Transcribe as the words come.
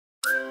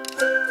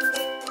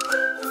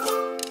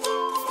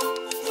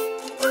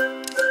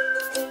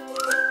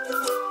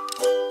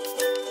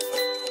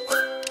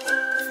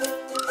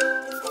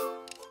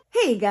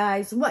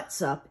guys,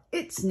 what's up?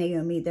 It's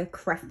Naomi the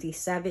Crafty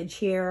Savage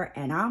here,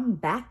 and I'm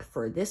back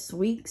for this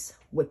week's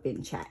Wip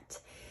Chat.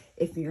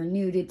 If you're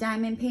new to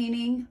diamond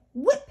painting,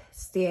 WIP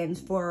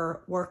stands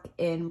for work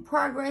in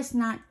progress,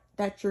 not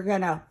that you're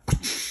gonna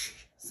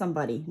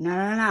somebody.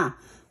 No.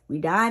 We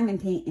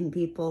diamond painting,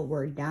 people.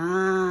 We're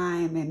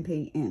diamond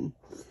painting.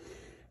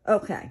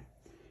 Okay.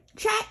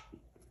 Chat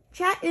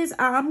is,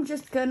 I'm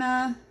just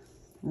gonna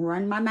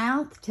run my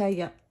mouth, tell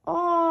you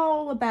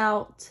all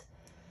about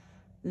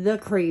the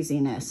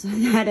craziness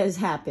that has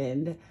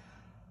happened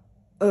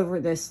over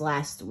this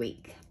last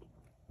week.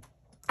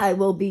 I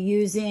will be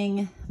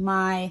using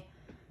my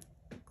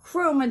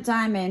Chroma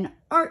Diamond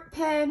art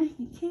pen.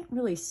 You can't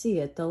really see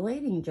it. The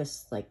lighting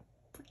just like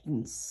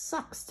freaking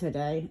sucks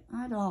today.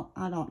 I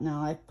don't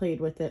know. I've played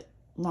with it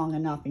long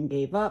enough and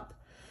gave up.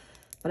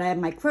 But I have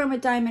my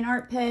Chroma Diamond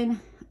art pen.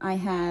 I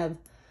have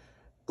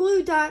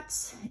glue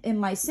dots in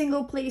my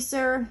single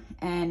placer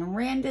and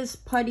Randa's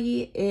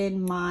putty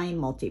in my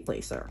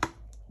multi-placer.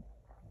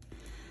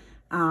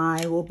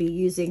 I will be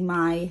using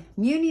my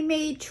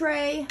Munimade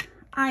tray.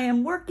 I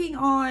am working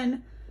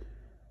on,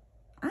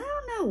 I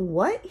don't know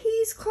what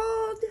he's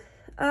called.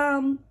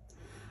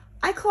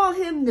 I call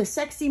him the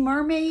Sexy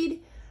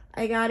Mermaid.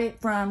 I got it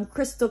from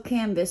Crystal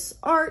Canvas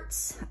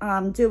Arts.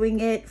 I'm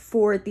doing it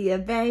for the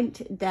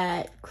event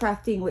that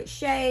Crafting with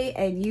Shay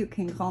and You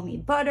Can Call Me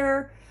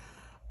Butter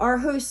are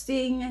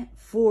hosting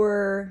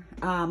for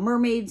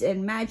Mermaids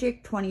and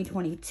Magic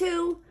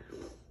 2022.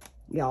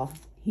 Y'all,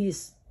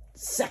 he's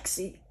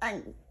sexy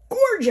and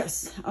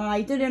gorgeous.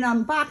 I did an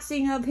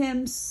unboxing of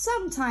him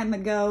some time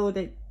ago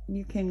that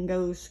you can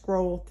go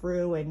scroll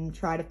through and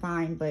try to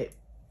find, but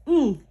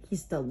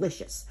he's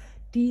delicious.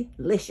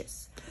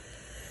 Delicious.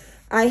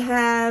 I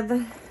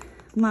have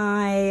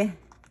my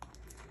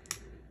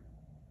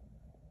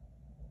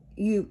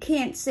You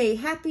Can't Say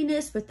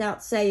Happiness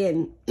Without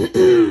Saying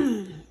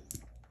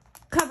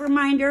cover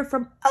minder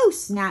from Oh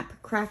Snap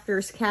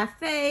Crafters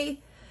Cafe,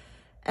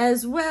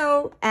 as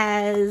well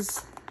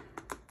as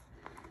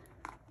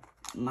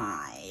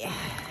my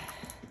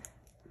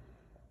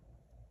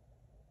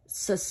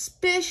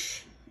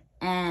Suspicious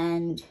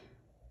and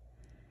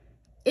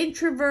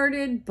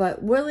Introverted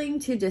but Willing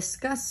to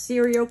Discuss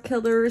Serial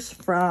Killers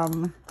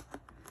from,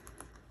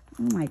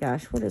 oh my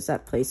gosh, what is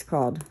that place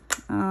called?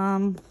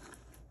 Blow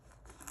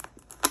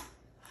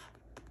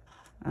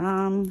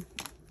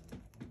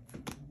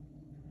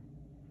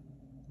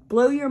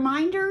Your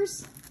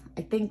Minders?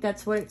 I think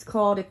that's what it's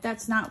called. If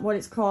that's not what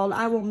it's called,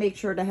 I will make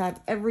sure to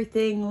have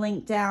everything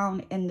linked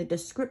down in the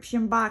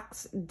description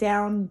box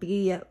down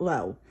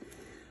below.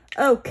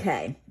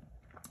 Okay,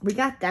 we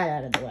got that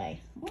out of the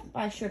way. Oh,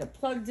 I should have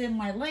plugged in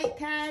my light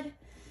pad.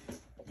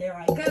 There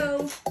I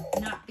go,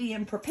 not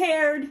being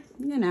prepared.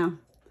 You know,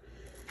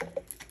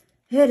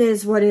 it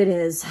is what it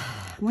is.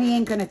 We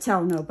ain't gonna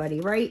tell nobody,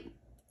 right?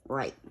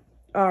 Right.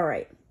 All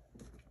right.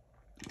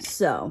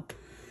 So,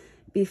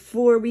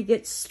 before we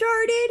get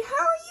started,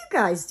 how are you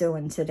guys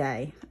doing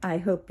today? I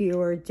hope you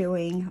are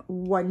doing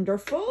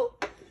wonderful.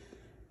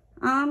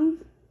 I'm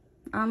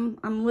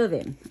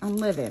living.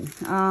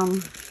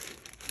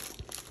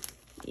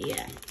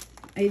 Yeah.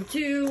 I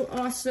do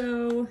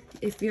also,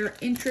 if you're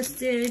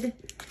interested,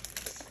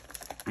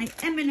 I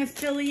am an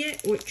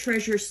affiliate with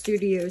Treasure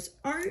Studios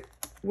Art,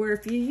 where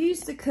if you use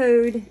the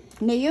code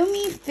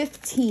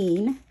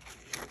Naomi15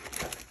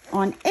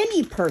 on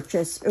any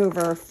purchase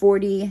over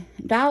 $40,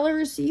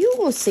 you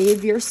will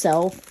save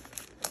yourself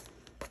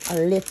a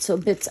little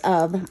bit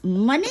of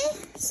money.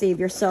 Save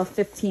yourself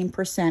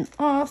 15%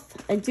 off.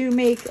 I do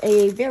make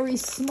a very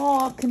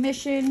small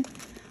commission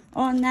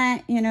on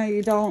that. You know,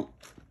 you don't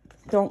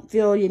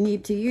feel you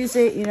need to use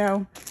it, you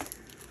know.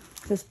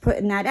 Just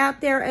putting that out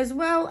there, as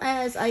well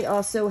as I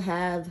also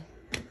have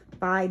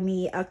Buy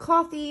Me a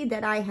Coffee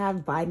that I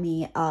have Buy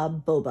Me a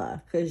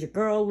Boba, because your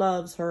girl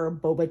loves her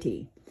Boba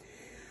Tea.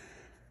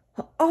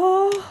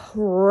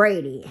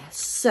 Alrighty,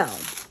 so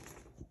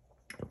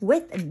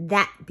with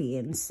that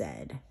being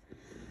said,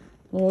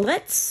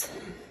 let's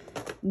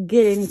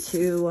get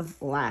into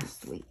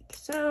last week.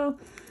 So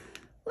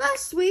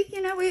last week,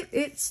 you know,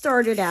 it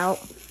started out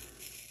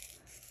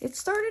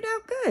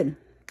good.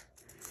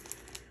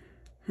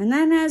 And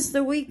then as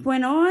the week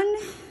went on,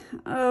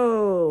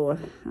 I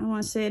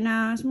want to say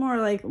now, it's more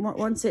like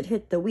once it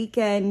hit the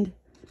weekend,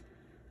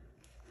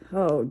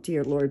 oh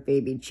dear Lord,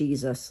 baby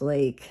Jesus,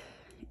 like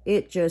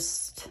it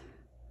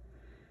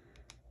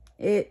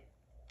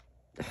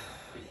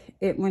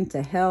went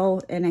to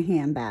hell in a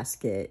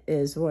handbasket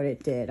is what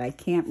it did. I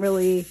can't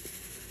really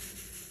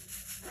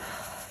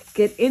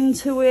get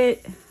into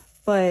it,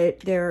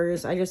 but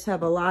I just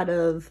have a lot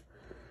of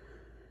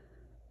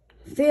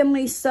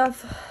family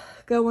stuff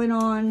going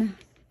on.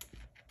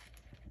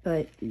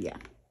 But yeah.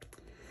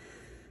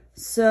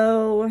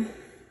 So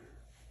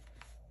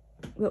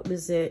what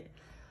was it?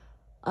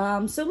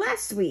 So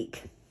last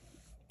week,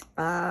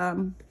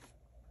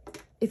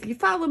 if you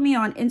follow me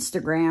on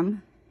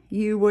Instagram,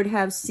 you would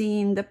have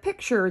seen the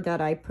picture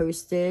that I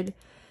posted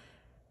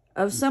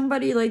of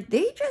somebody, like,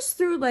 they just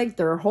threw, like,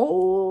 their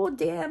whole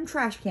damn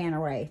trash can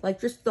away. Like,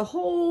 just the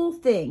whole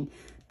thing.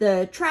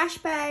 The trash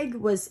bag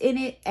was in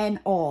it and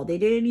all. They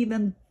didn't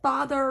even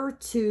bother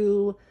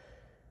to,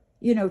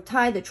 you know,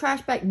 tie the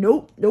trash bag.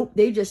 Nope, nope.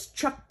 They just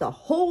chucked the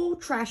whole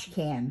trash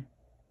can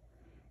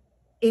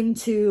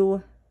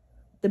into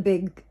the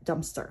big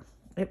dumpster.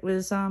 It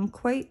was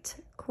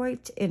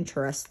quite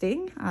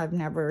interesting. I've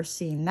never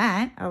seen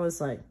that. I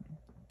was like,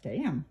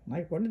 damn,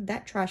 like, what did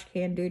that trash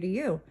can do to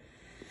you?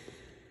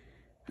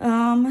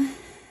 Yeah,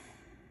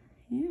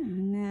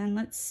 and then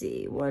let's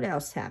see what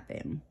else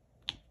happened.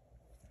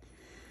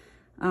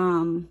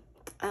 Oh,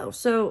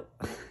 so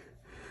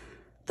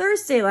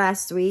Thursday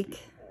last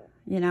week,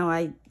 you know,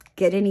 I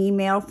get an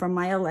email from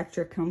my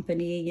electric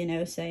company, you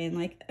know, saying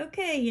like,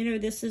 okay, you know,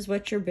 this is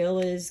what your bill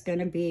is going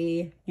to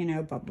be, you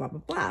know, blah, blah,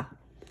 blah, blah.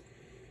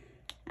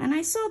 And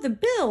I saw the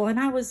bill and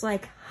I was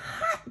like,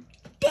 hot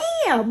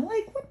damn,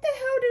 like, what the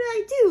hell did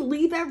I do?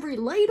 Leave every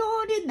light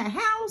on in the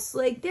house?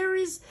 Like, there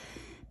is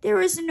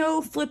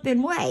no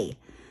flipping way.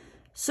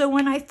 So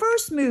when I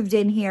first moved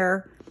in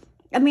here,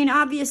 I mean,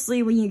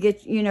 obviously when you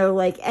get, you know,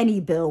 like any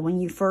bill, when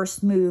you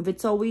first move,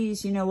 it's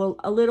always, you know,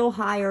 a little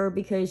higher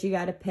because you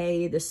got to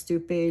pay the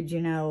stupid,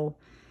 you know,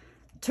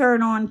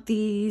 turn on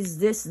fees,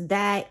 this,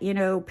 that, you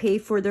know, pay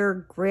for their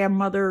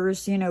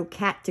grandmother's, you know,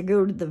 cat to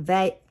go to the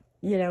vet,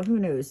 you know, who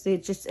knows?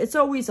 It's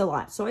always a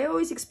lot. So I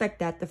always expect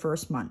that the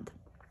first month.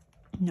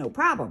 No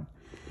problem.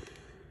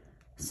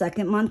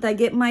 Second month I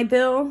get my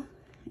bill,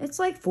 it's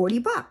like 40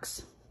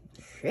 bucks.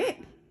 Shit.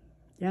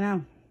 You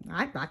know,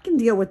 I can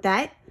deal with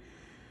that.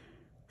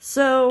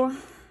 So,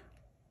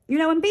 you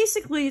know, and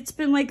basically it's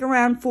been like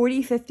around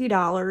 $40,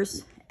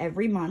 $50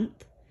 every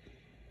month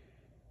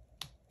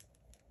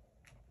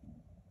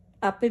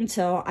up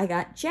until I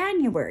got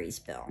January's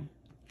bill.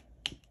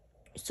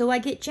 So I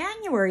get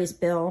January's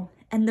bill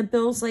and the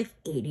bill's like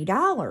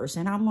 $80.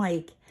 And I'm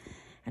like,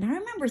 and I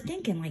remember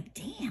thinking like,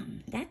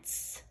 damn,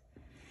 that's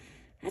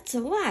a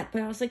lot.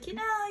 But I was like, you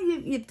know,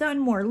 you've done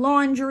more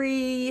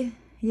laundry,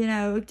 you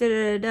know,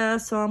 da-da-da-da.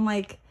 So I'm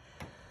like,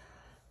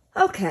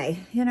 okay,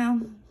 you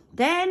know.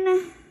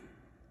 Then,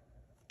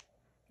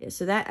 yeah,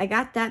 so that I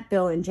got that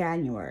bill in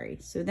January.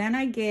 So then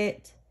I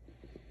get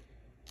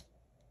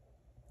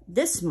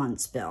this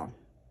month's bill.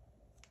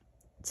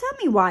 Tell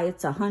me why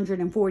it's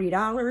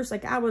 $140.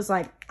 Like, I was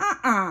like,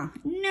 no.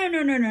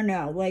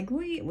 Like,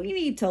 we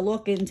need to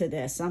look into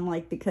this. I'm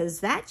like, because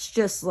that's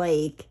just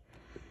like,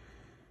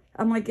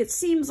 I'm like, it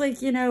seems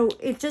like, you know,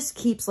 it just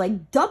keeps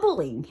like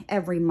doubling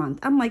every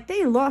month. I'm like,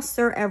 they lost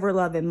their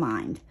ever-loving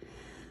mind.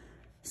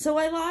 So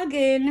I log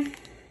in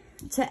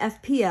to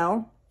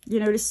FPL,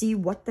 you know, to see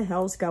what the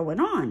hell's going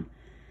on.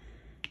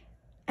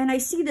 And I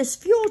see this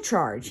fuel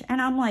charge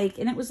and I'm like,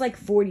 and it was like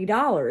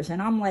 $40.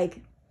 And I'm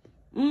like,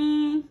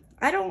 I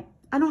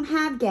don't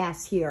have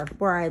gas here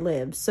where I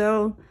live.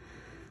 So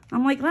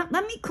I'm like, let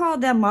me call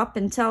them up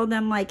and tell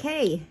them like,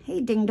 hey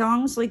ding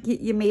dongs, like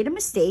you made a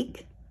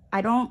mistake.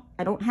 I don't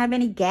have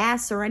any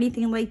gas or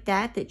anything like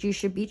that you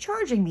should be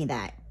charging me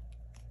that.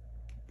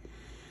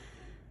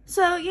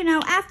 So, you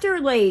know,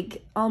 after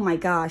like, oh my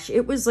gosh,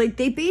 it was like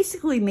they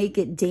basically make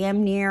it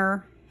damn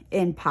near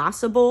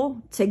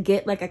impossible to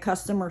get like a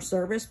customer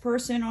service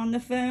person on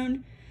the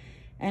phone.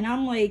 And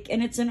I'm like,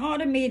 and it's an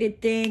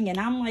automated thing, and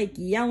I'm like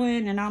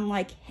yelling, and I'm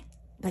like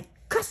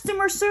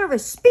customer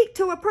service, speak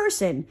to a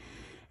person.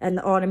 And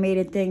the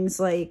automated thing's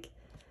like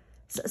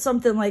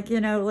something like,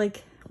 you know,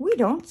 like, we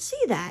don't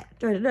see that.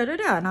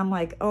 And I'm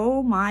like,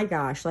 oh my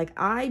gosh, like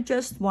I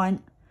just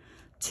want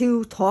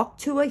to talk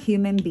to a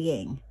human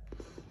being.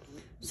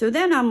 So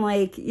then I'm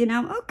like, you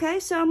know, okay,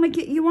 so I'm like,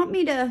 you want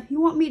me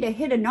to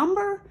hit a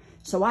number?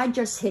 So I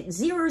just hit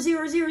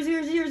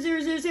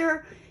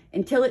 0000000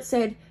 until it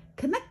said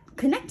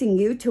connecting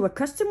you to a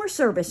customer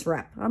service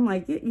rep. I'm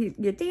like,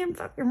 you're damn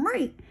fucking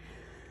right.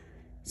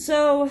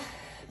 So,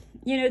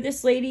 you know,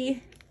 this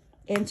lady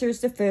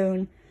answers the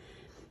phone.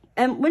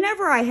 And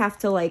whenever I have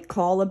to like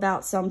call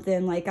about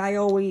something, like I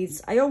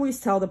always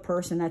tell the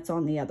person that's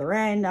on the other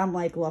end, I'm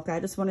like, look,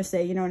 I just want to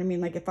say, you know what I mean?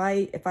 Like if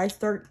I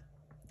start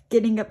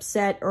getting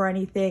upset or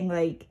anything,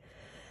 like,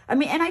 I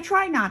mean, and I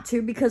try not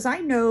to, because I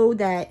know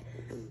that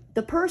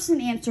the person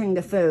answering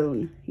the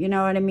phone, you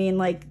know what I mean?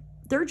 Like,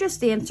 they're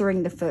just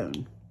answering the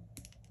phone.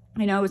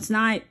 You know, it's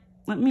not,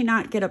 let me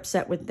not get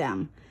upset with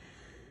them.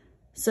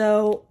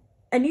 So,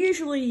 and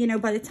usually, you know,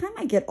 by the time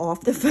I get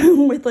off the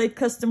phone with like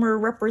customer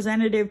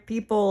representative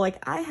people,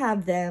 like I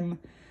have them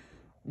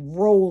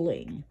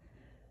rolling.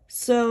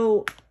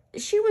 So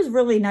she was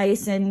really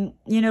nice, and,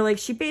 you know, like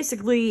she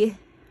basically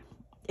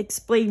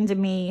explained to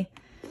me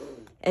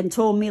and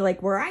told me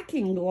like where I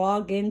can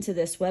log into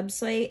this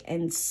website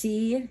and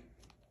see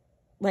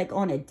like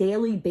on a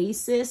daily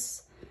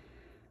basis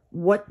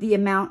what the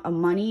amount of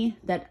money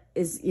that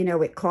is, you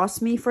know, it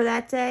cost me for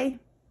that day.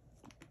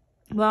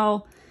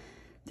 Well,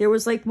 there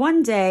was like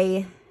one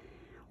day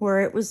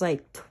where it was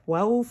like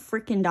 $12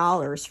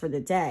 freaking for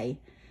the day.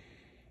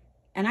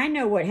 And I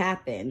know what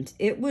happened.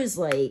 It was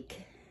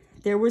like,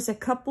 there was a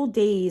couple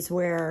days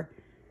where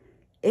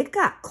it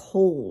got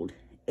cold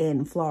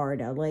in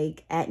Florida.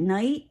 Like at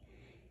night,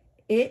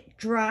 it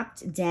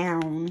dropped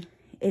down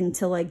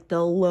into like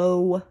the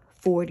low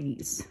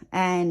 40s.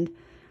 And,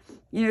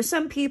 you know,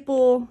 some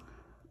people,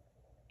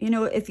 you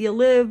know, if you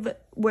live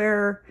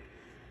where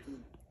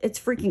it's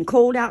freaking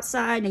cold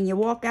outside and you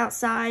walk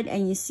outside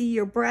and you see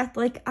your breath,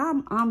 like,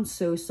 I'm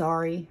so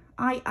sorry.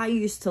 I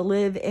used to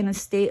live in a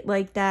state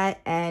like that,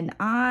 and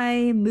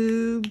I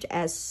moved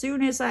as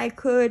soon as I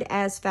could,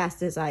 as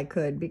fast as I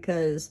could,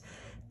 because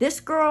this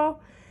girl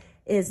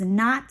is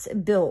not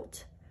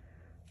built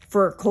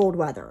for cold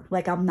weather.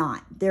 Like, I'm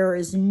not. There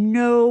is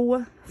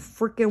no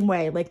freaking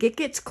way. Like, it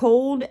gets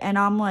cold and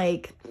I'm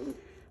like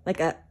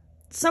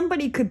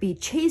somebody could be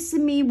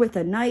chasing me with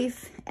a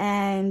knife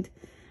and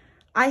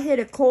I hit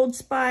a cold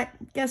spot.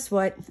 Guess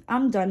what?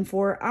 I'm done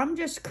for. I'm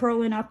just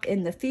curling up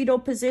in the fetal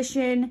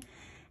position.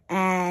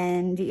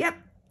 And yep,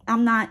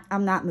 I'm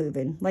not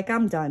moving. Like,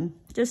 I'm done.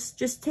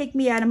 Just take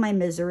me out of my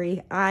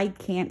misery. I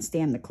can't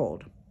stand the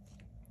cold.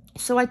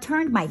 So I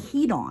turned my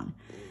heat on.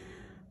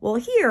 Well,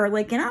 here,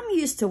 like, and I'm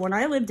used to when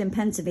I lived in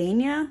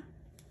Pennsylvania,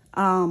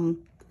 the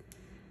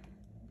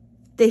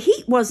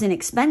heat wasn't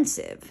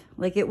expensive.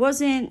 Like, it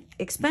wasn't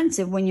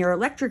expensive when your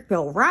electric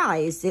bill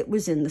rised. It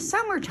was in the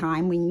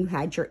summertime when you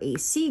had your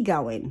AC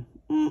going.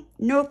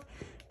 Nope.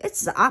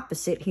 It's the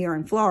opposite here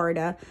in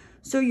Florida.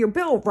 So your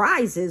bill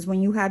rises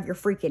when you have your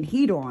freaking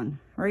heat on,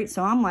 right?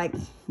 So I'm like,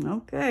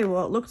 okay,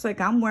 well, it looks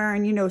like I'm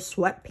wearing, you know,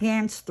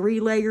 sweatpants,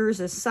 3 layers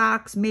of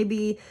socks,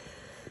 maybe,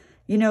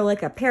 you know,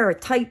 like a pair of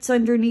tights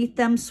underneath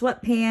them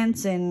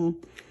sweatpants, and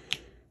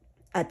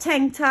a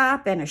tank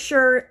top and a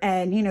shirt,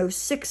 and, you know,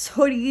 6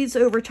 hoodies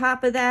over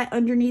top of that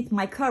underneath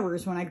my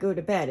covers when I go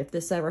to bed, if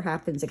this ever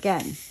happens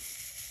again.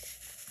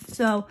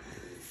 So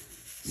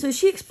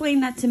she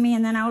explained that to me,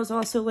 and then I was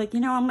also like, you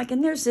know, I'm like,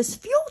 and there's this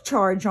fuel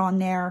charge on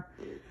there.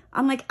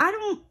 I'm like,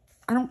 I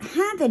don't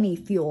have any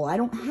fuel. I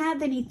don't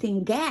have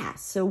anything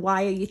gas. So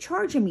why are you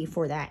charging me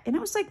for that? And it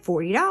was like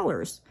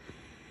 $40.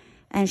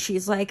 And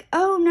she's like,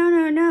 oh,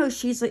 no.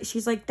 She's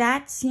like,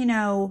 that's, you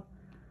know,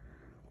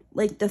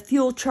 like the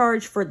fuel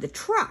charge for the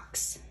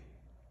trucks.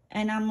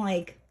 And I'm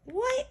like,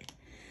 what?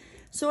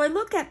 So I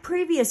look at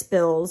previous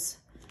bills,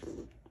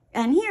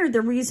 and here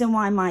the reason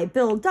why my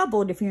bill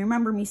doubled, if you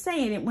remember me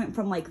saying it went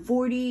from like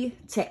 40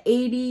 to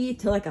 80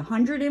 to like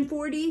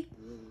 140,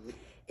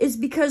 is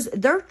because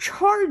they're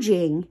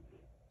charging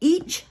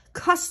each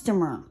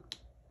customer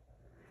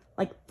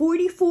like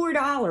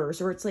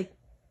 $44, or it's like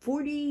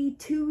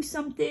 42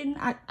 something.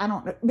 I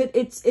don't know, but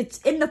it's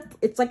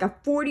like a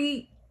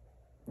 $40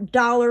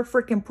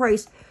 freaking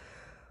price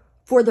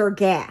for their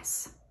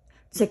gas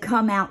to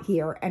come out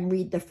here and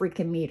read the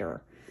freaking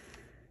meter.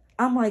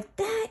 I'm like,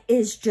 that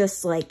is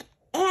just like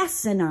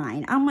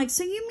asinine. I'm like,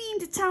 so you mean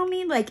to tell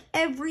me like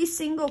every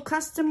single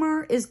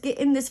customer is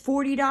getting this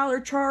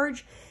 $40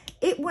 charge?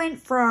 It went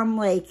from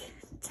like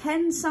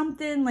 10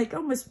 something, like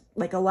almost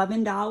like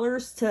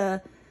 $11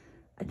 to,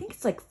 I think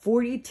it's like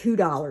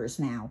 $42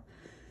 now.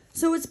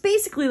 So it's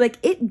basically like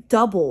it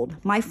doubled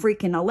my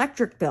freaking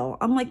electric bill.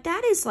 I'm like,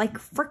 that is like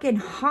freaking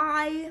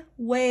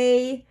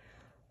highway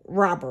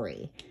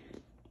robbery.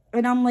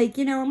 And I'm like,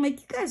 you know, you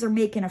guys are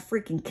making a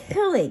freaking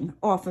killing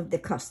off of the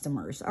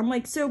customers. I'm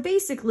like, so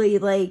basically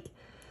like,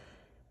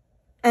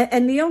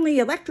 and the only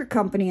electric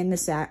company in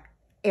this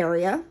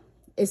area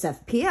is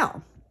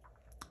FPL.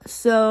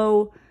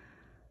 So,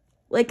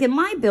 like in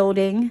my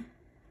building,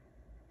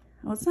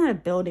 well, it's not a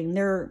building,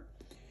 they're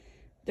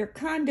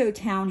condo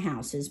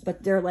townhouses,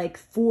 but they're like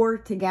 4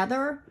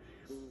 together.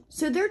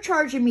 So they're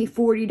charging me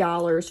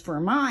 $40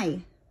 for my,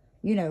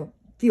 you know,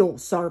 fuel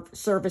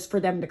service for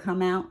them to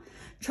come out,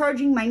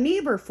 charging my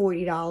neighbor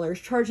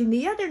 $40, charging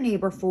the other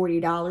neighbor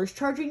 $40,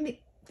 charging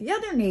the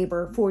other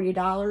neighbor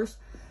 $40.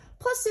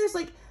 Plus there's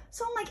like,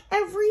 so I'm like,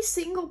 every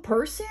single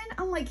person,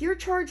 I'm like, you're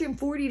charging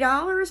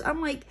 $40.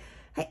 I'm like,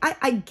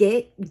 I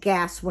get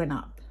gas went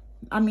up.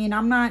 I mean,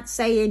 I'm not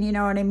saying, you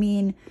know what I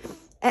mean,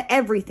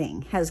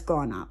 everything has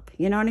gone up,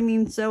 you know what I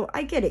mean? So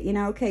I get it, you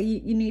know, okay,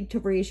 you need to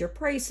raise your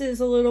prices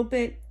a little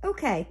bit.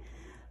 Okay.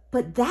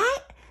 But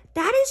that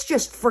is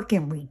just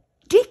freaking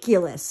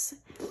ridiculous.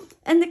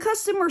 And the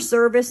customer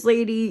service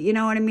lady, you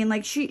know what I mean?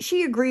 Like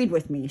she agreed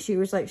with me. She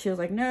was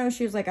like, no,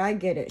 she was like, I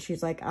get it.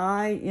 She's like,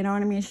 you know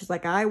what I mean? She's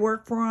like, I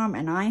work for them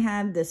and I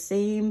had the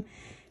same,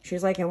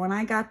 she's like, and when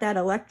I got that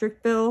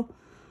electric bill,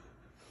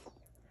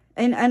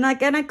 and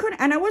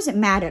I wasn't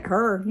mad at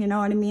her, you know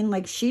what I mean?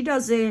 Like, she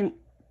doesn't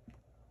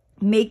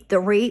make the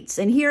rates,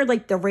 and here,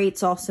 like, the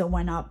rates also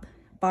went up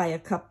by a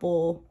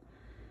couple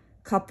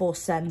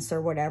cents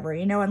or whatever,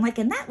 you know, and like,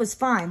 and that was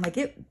fine. Like,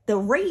 the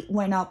rate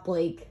went up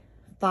like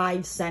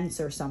 5 cents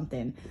or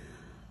something,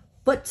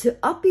 but to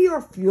up your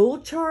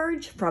fuel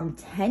charge from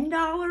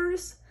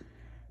 $10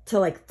 to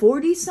like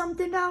 40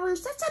 something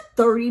dollars, that's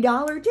a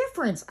 $30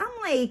 difference.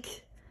 I'm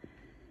like,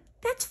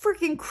 that's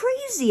freaking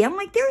crazy. I'm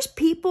like, there's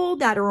people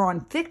that are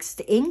on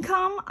fixed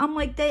income. I'm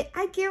like,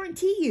 I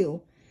guarantee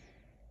you,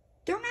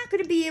 they're not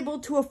going to be able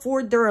to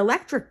afford their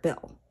electric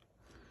bill.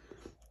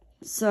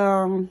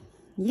 So,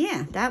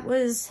 yeah, that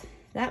was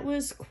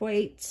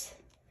quite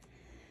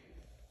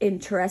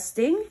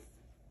interesting.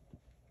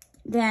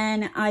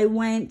 then I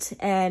went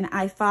and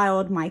I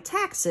filed my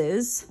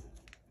taxes.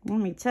 Let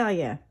me tell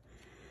you,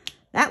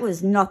 that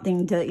was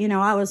nothing to, you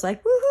know, I was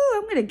like, woohoo,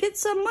 I'm going to get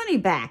some money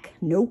back.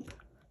 Nope.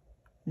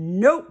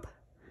 Nope.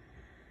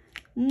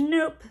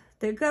 Nope.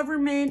 The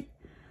government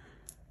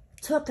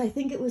took, I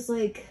think it was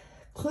like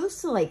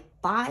close to like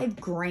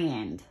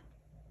 $5,000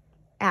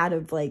 out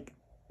of like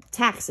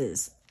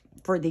taxes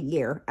for the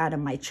year out of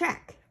my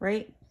check,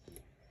 right?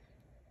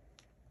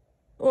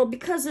 Well,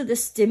 because of the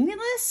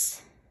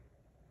stimulus,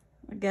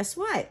 well, guess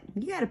what?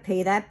 You got to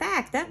pay that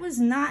back. That was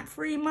not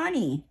free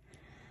money.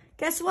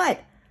 Guess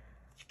what?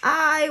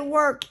 I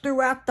worked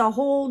throughout the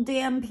whole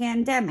damn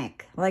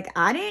pandemic. Like,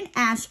 I didn't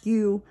ask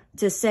you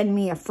to send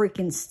me a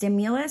freaking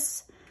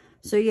stimulus.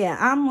 So, yeah,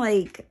 I'm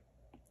like,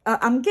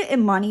 I'm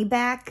getting money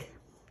back.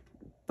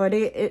 But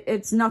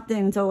it's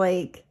nothing to,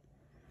 like,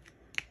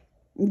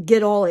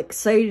 get all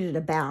excited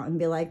about and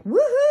be like,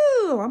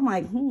 woohoo! I'm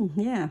like,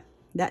 yeah,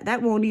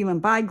 that won't even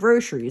buy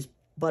groceries.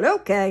 But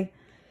okay.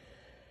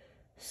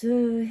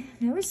 So,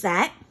 there was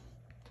that.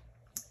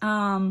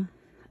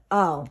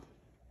 Oh.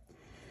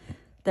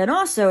 Then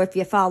also, if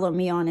you follow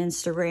me on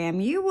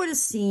Instagram, you would have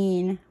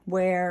seen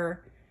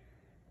where,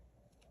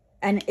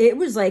 and it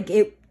was like,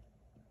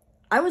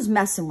 I was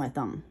messing with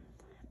them.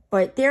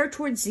 But there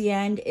towards the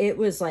end, it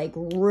was like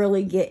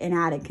really getting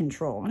out of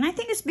control. And I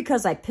think it's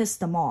because I pissed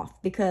them off.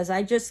 Because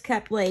I just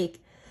kept like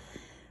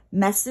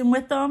messing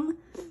with them.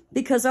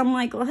 Because I'm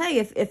like, well, hey,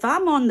 if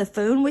I'm on the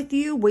phone with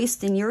you,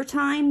 wasting your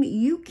time,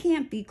 you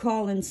can't be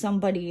calling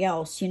somebody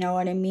else. You know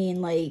what I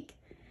mean? Like,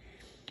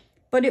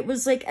 but it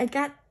was like, I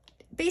got,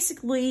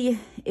 basically,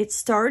 it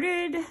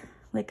started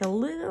like a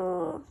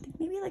little,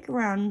 maybe like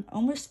around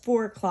almost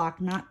 4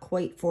 o'clock, not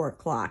quite 4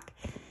 o'clock.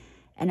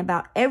 And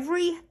about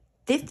every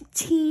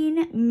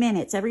 15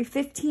 minutes, every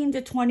 15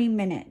 to 20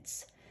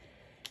 minutes,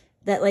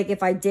 that like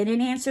if I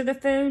didn't answer the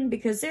phone,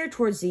 because there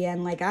towards the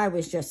end, like I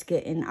was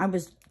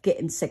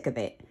getting sick of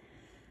it.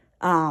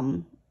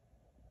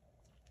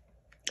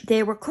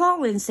 They were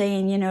calling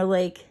saying, you know,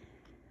 like,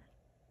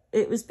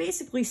 it was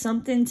basically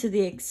something to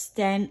the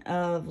extent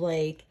of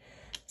like,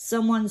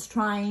 someone's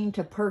trying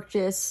to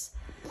purchase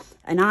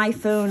an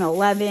iPhone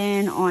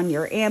 11 on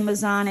your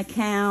Amazon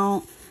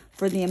account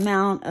for the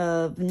amount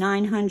of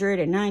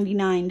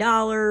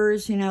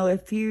 $999, you know,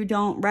 if you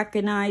don't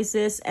recognize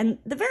this. And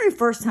the very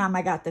first time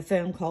I got the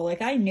phone call,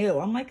 like I knew,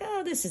 I'm like,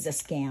 oh, this is a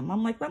scam.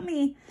 I'm like, let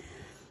me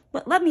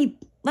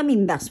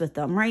mess with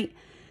them, right?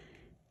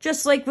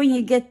 Just like when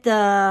you get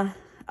the,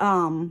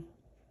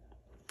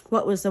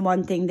 what was the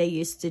one thing they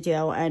used to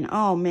do? And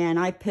oh man,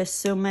 I pissed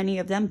so many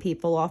of them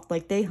people off.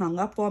 Like they hung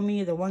up on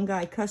me. The one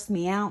guy cussed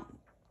me out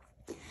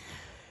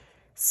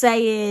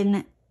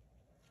saying,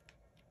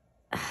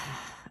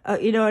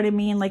 you know what I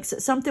mean? Like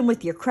something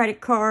with your credit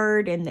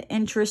card and the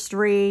interest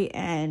rate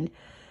and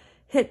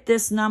hit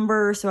this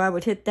number. So I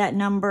would hit that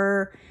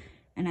number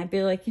and I'd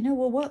be like, you know,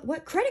 well,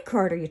 what credit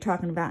card are you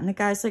talking about? And the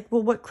guy's like,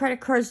 well, what credit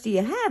cards do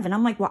you have? And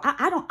I'm like, well,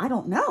 I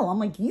don't know. I'm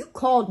like, you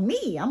called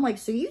me. I'm like,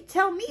 so you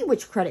tell me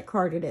which credit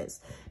card it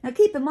is. Now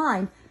keep in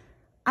mind,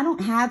 I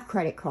don't have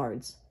credit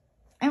cards.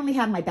 I only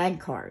have my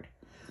bank card.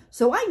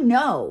 So I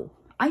know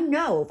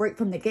right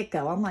from the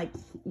get-go. I'm like,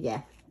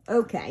 yeah,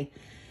 okay.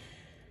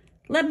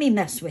 Let me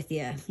mess with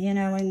you, you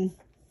know, and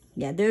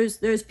yeah,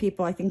 those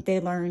people, I think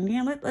they learn,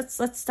 yeah, let's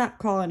stop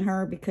calling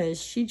her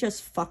because she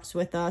just fucks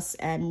with us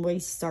and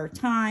wastes our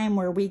time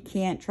where we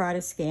can't try to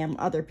scam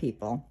other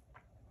people.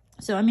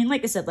 So, I mean,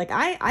 like I said, like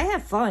I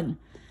have fun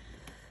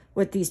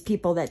with these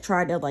people that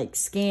try to like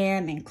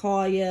scam and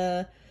call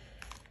you.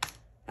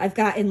 I've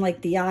gotten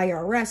like the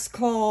IRS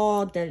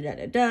call,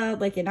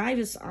 like, and I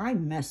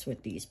mess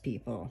with these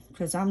people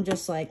because I'm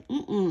just like,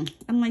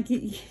 I'm like,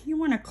 you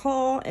want to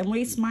call and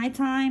waste my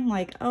time?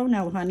 Like, oh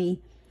no,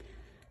 honey,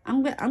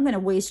 I'm going to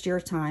waste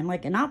your time.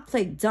 Like, and I'll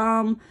play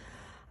dumb.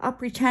 I'll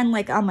pretend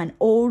like I'm an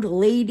old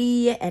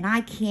lady and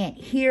I can't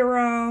hear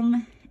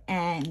them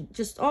and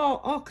just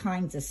all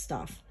kinds of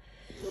stuff.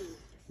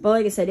 But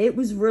like I said, it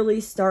was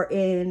really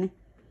starting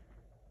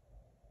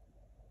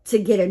to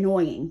get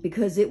annoying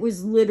because it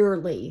was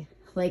literally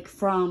like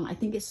from, I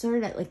think it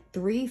started at like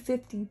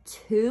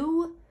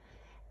 3:52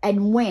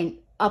 and went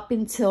up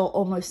until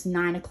almost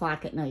 9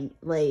 o'clock at night.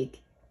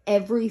 Like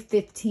every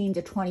 15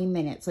 to 20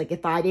 minutes, like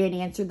if I didn't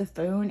answer the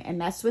phone and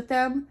mess with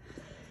them.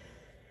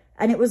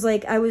 And it was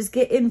like, I was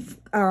getting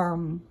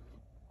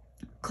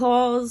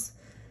calls.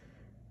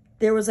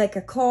 There was like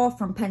a call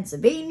from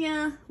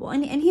Pennsylvania. Well,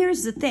 and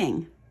here's the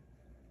thing.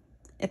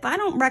 If I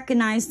don't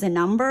recognize the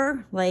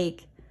number,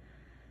 like,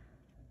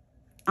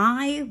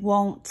 I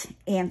won't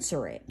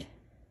answer it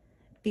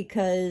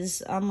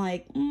because I'm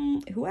like,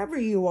 whoever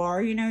you are,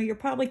 you know, you're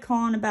probably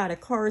calling about a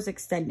car's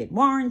extended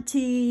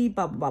warranty,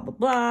 blah, blah, blah, blah,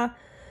 blah.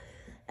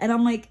 And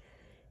I'm like,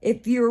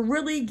 if you're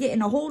really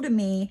getting a hold of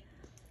me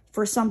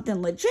for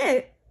something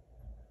legit,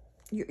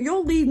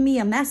 you'll leave me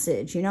a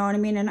message, you know what I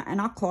mean?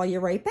 And I'll call you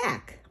right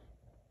back.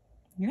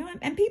 You know,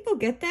 and people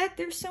get that.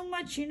 There's so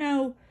much, you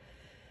know,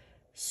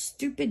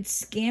 stupid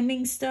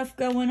scamming stuff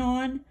going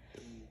on.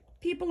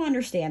 People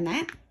understand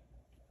that.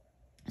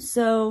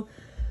 So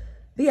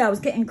But yeah, I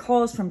was getting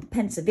calls from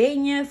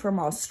Pennsylvania, from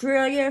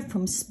Australia,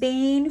 from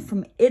Spain,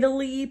 from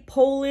Italy,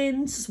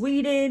 Poland,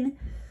 Sweden.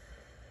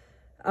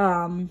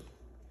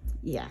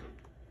 Yeah.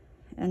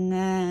 And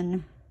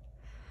then,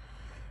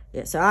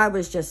 yeah, so I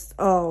was just,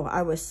 oh,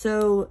 I was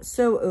so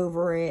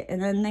over it.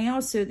 And then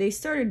they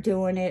started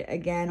doing it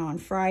again on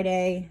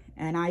Friday.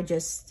 And I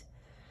just,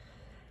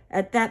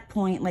 at that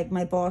point, like,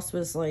 my boss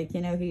was like,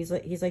 you know, he's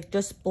like,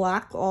 just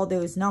block all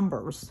those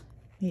numbers.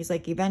 He's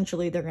like,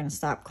 eventually they're going to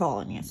stop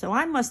calling you. So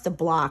I must have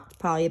blocked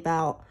probably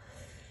about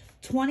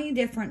 20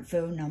 different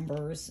phone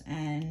numbers.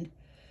 And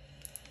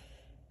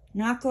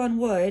knock on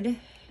wood,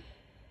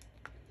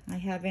 I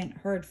haven't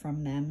heard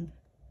from them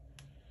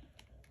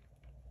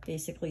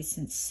basically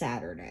since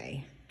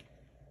Saturday.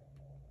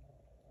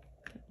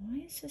 But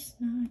why is this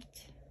not?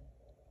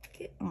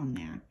 Get on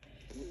there.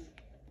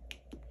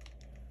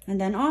 And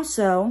then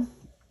also,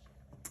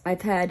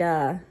 I've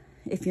had,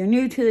 if you're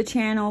new to the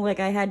channel,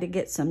 like, I had to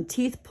get some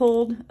teeth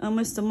pulled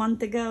almost a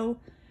month ago.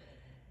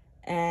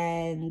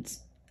 And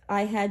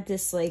I had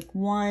this, like,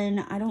 one,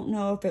 I don't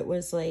know if it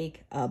was,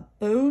 like, a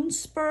bone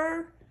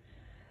spur,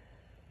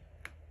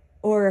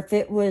 or if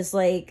it was,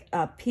 like,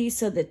 a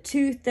piece of the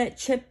tooth that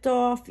chipped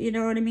off, you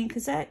know what I mean?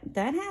 Because that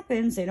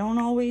happens. They don't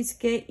always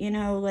get, you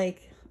know,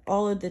 like,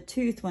 all of the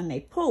tooth when they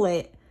pull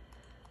it.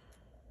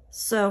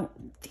 So,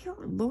 dear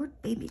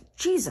Lord, baby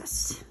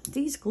Jesus,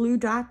 these glue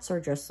dots are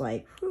just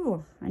like,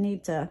 whew, I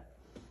need to,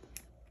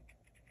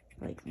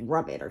 like,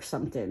 rub it or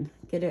something.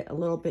 Get it a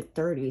little bit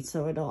dirty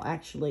so it'll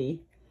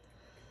actually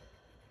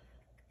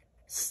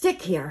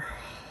stick here.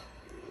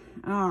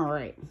 All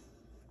right.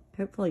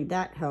 Hopefully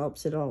that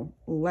helps. It'll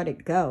let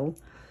it go.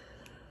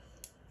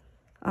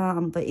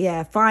 But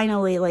yeah,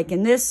 finally, like,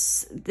 and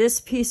this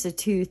piece of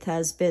tooth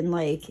has been,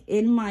 like,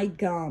 in my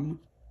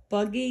gum,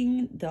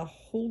 bugging the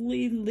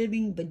holy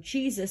living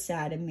bejesus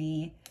out of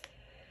me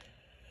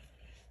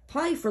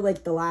probably for,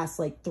 like, the last,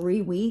 like,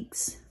 3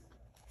 weeks.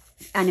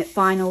 And it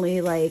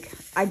finally, like,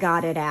 I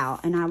got it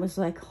out. And I was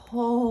like,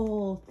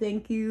 oh,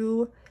 thank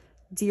you,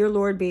 dear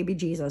Lord, baby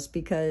Jesus,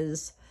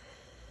 because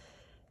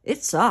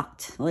it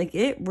sucked. Like,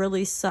 it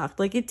really sucked.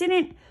 Like, it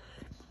didn't,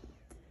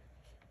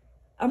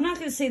 I'm not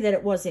going to say that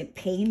it wasn't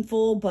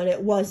painful, but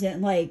it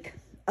wasn't, like,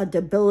 a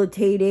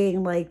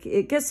debilitating, like,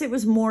 I guess it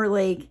was more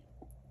like,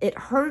 it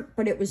hurt,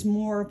 but it was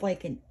more of,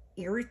 like, an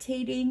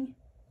irritating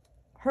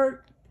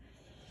hurt.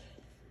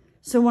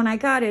 So when I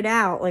got it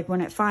out, like,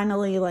 when it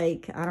finally,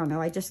 like, I don't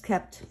know, I just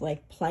kept,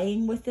 like,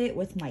 playing with it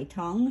with my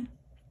tongue,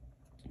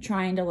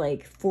 trying to,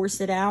 like, force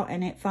it out,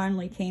 and it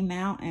finally came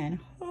out, and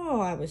oh,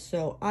 I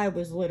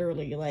was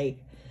literally, like,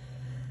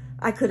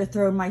 I could have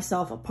thrown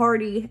myself a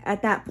party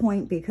at that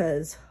point,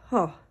 because,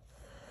 oh,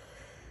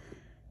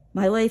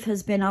 my life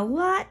has been a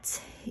lot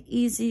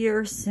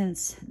easier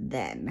since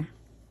then.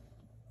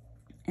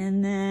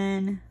 And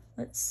then,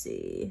 let's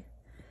see.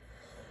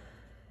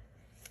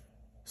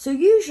 So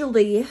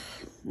usually,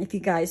 if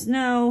you guys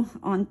know,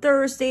 on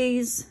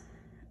Thursdays,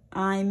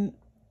 one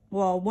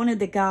of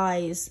the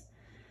guys,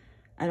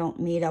 I don't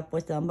meet up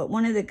with them, but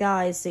one of the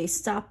guys, they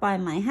stop by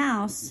my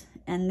house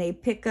and they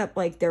pick up,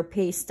 like, their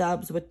pay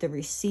stubs with the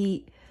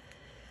receipt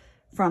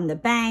from the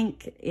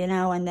bank, you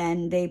know, and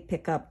then they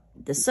pick up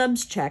the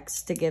subs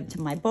checks to give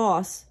to my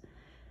boss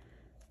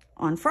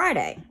on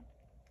Friday.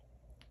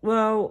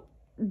 Well,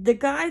 the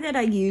guy that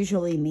I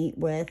usually meet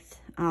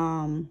with,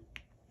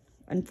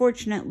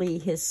 unfortunately,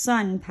 his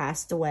son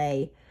passed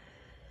away,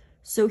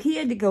 so he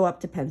had to go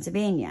up to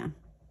Pennsylvania.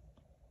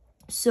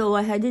 So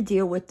I had to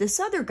deal with this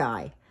other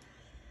guy.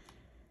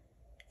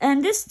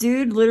 And this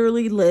dude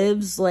literally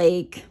lives,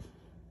 like,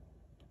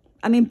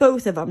 I mean,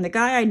 both of them. The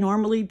guy I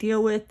normally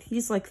deal with,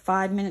 he's, like,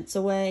 5 minutes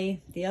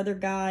away. The other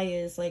guy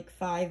is, like,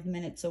 5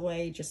 minutes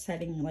away, just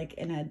heading, like,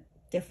 in a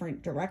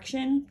different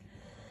direction.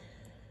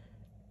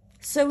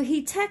 So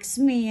he texts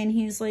me and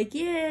he's like,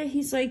 yeah,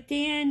 he's like,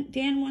 Dan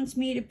wants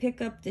me to pick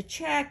up the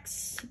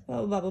checks,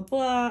 blah, blah, blah,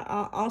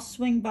 blah. I'll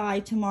swing by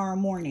tomorrow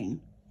morning.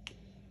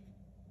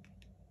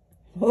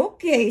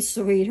 Okay,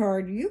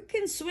 sweetheart, you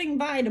can swing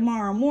by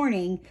tomorrow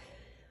morning.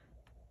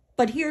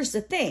 But here's the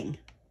thing.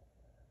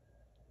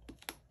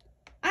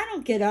 I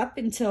don't get up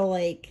until,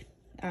 like,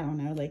 I don't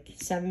know, like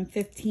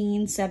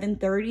 7:15,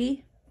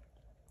 7:30.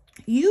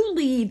 You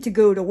leave to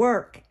go to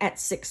work at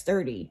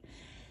 6:30.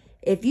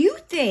 If you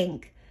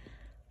think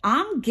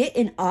I'm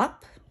getting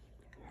up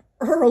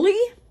early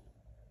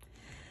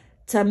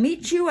to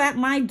meet you at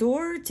my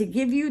door to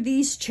give you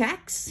these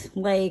checks,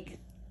 like,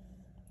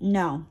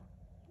 no,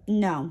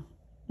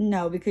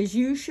 because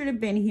you should have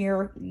been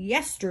here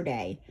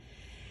yesterday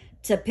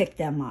to pick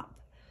them up.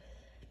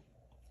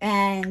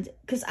 And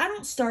because I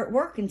don't start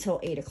work until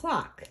 8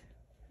 o'clock.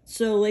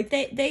 So, like,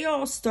 they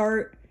all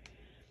start,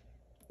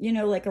 you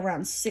know, like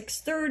around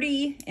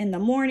 6:30 in the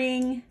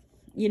morning.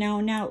 You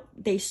know, now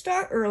they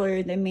start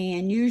earlier than me,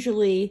 and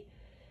usually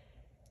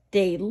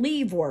they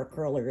leave work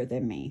earlier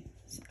than me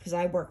because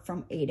I work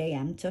from 8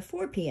 a.m. to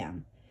 4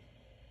 p.m.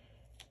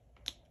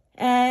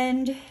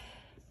 And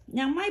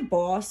now my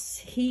boss,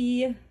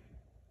 he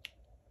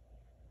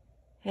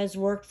has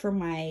worked for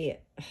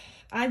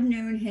I've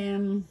known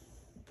him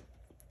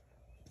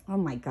oh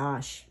my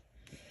gosh.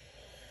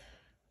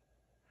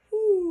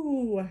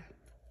 Ooh,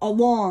 a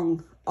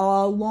long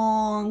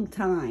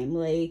time,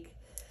 like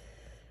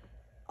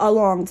a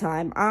long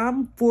time.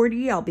 I'm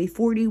 40, I'll be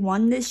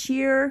 41 this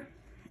year,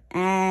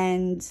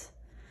 and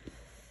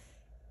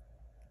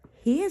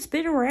he has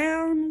been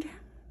around,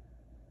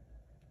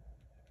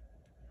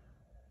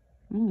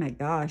 oh my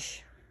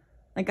gosh,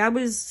 like I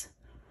was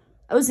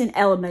in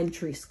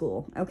elementary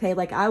school, okay?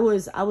 Like I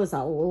was a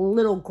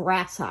little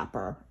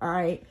grasshopper, all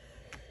right?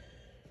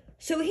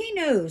 So he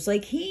knows,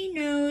 like he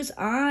knows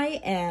I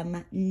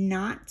am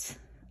not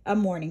a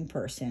morning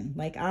person.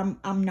 Like I'm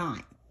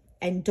not.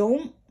 And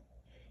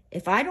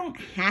if I don't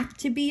have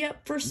to be up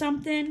for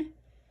something,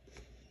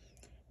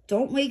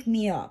 don't wake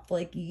me up.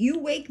 Like you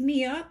wake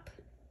me up,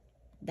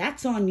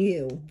 that's on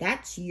you.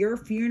 That's your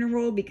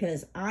funeral,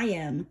 because I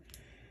am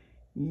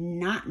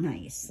not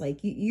nice.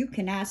 Like you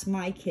can ask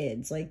my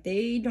kids, like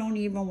they don't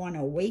even want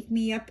to wake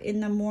me up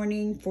in the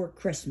morning for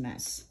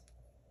Christmas.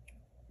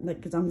 Like,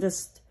 because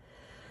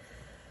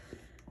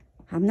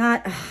I'm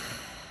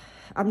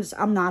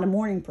not a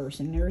morning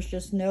person. There's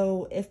just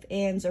no ifs,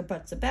 ands, or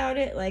buts about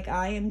it. Like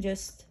I am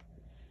just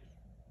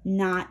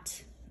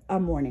not a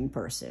morning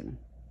person.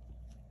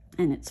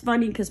 And it's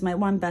funny because my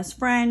one best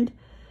friend,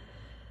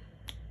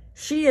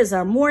 she is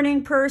a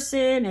morning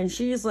person, and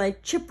she's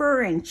like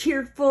chipper and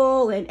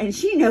cheerful, and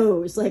she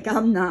knows like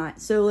I'm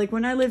not. So like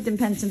when I lived in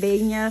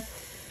Pennsylvania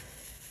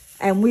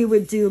and we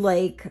would do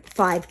like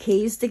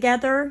 5Ks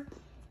together,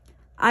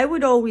 I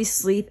would always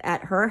sleep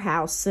at her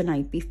house the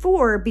night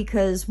before,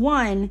 because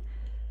one,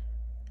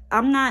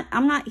 I'm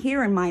not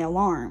hearing my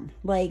alarm.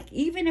 Like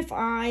even if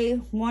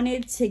I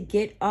wanted to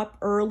get up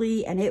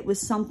early and it was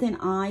something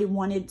I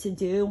wanted to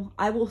do,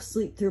 I will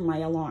sleep through my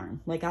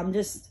alarm. Like I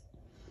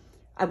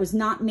was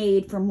not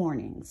made for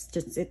mornings.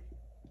 Just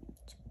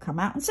come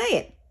out and say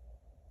it.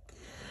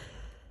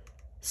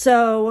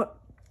 So,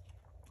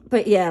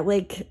 but yeah,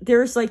 like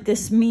there's like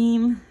this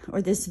meme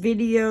or this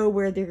video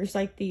where there's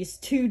like these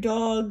two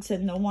dogs,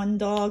 and the one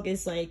dog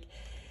is like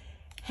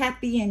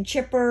happy and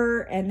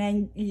chipper, and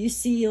then you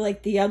see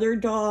like the other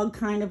dog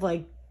kind of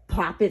like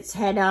pop its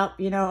head up,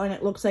 you know, and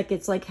it looks like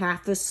it's like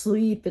half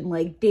asleep and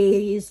like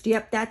dazed.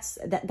 Yep,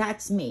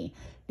 that's me.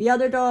 The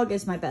other dog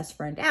is my best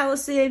friend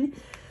Allison.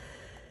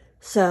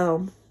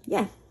 So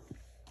yeah,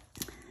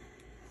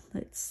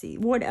 let's see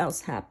what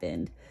else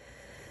happened.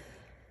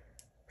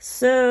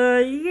 So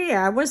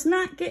yeah, I was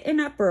not getting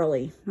up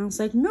early. I was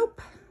like,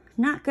 nope,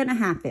 not gonna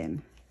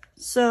happen.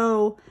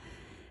 So,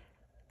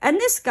 and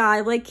this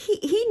guy, like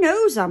he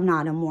knows I'm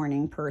not a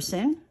morning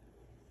person.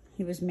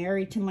 He was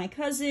married to my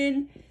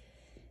cousin.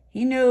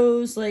 He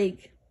knows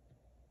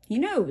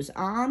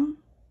I'm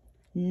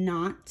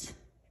not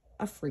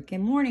a freaking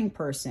morning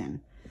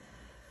person.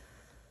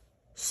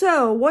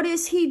 So what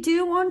does he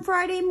do on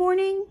Friday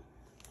morning?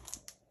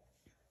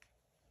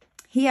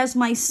 He has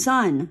my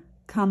son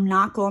come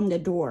knock on the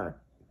door,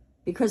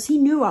 because he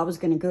knew I was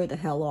going to go the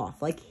hell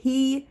off. Like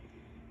he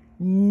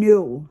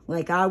knew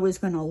like I was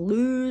going to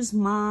lose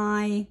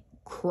my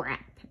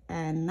crap.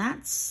 And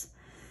that's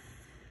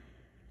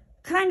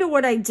kind of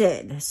what I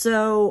did.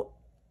 So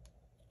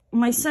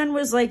my son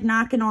was like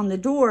knocking on the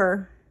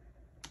door,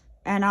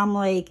 and I'm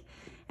like,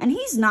 and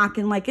he's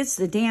knocking like it's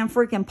the damn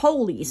freaking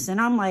police.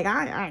 And I'm like,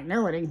 I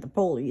know it ain't the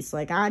police.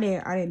 Like I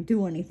didn't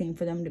do anything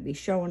for them to be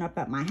showing up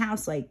at my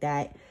house like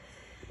that.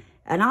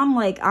 And I'm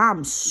like,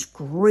 I'm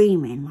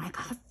screaming like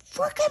I'll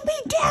freaking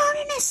be down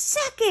in a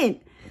second.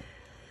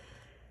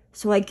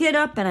 So I get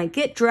up and I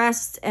get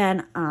dressed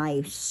and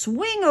I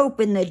swing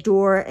open the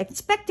door,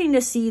 expecting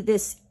to see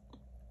this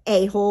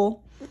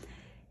a-hole.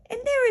 And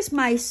there is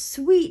my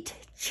sweet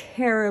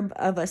cherub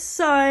of a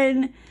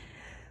son,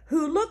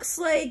 who looks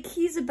like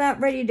he's about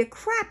ready to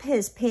crap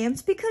his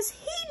pants, because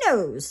he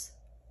knows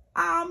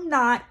I'm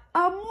not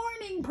a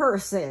morning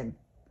person.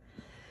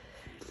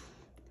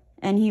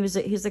 And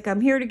he's like,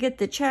 I'm here to get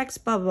the checks,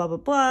 blah, blah, blah,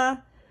 blah.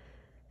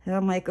 And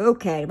I'm like,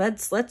 okay,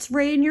 let's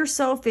rein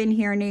yourself in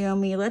here,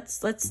 Naomi.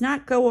 Let's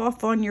not go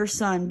off on your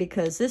son,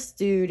 because this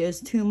dude is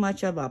too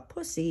much of a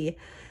pussy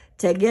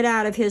to get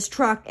out of his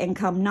truck and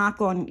come knock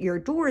on your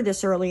door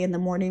this early in the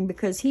morning,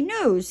 because he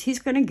knows he's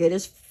going to get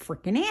his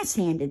freaking ass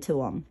handed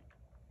to him.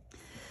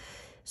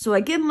 So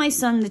I give my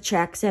son the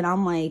checks, and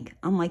I'm like,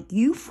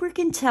 you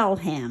freaking tell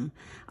him.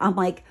 I'm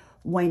like,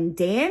 when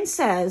Dan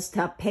says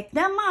to pick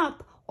them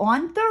up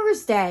on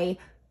Thursday,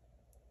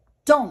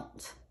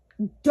 don't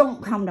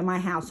come to my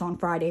house on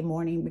Friday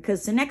morning,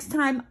 because the next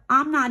time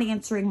I'm not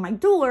answering my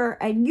door,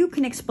 and you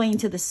can explain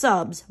to the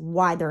subs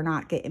why they're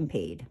not getting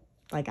paid.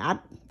 Like, I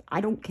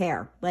don't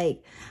care.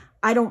 Like,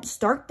 I don't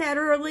start that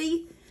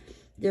early.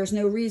 There's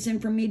no reason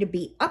for me to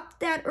be up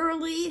that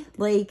early.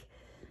 Like,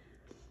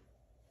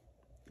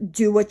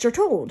 do what you're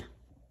told.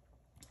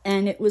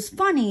 And it was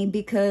funny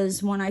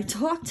because when I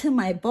talked to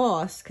my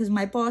boss, because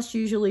my boss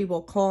usually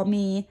will call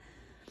me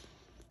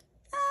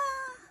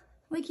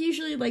like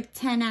usually like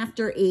 10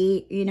 after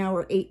 8, you know,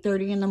 or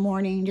 8:30 in the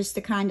morning, just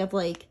to kind of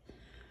like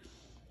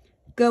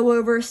go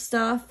over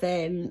stuff.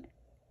 And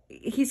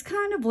he's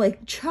kind of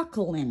like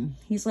chuckling.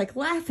 He's like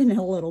laughing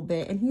a little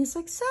bit. And he's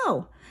like,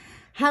 so,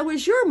 how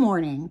was your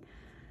morning?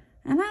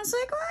 And I was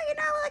like, well, you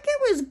know, like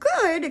it was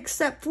good,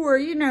 except for,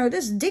 you know,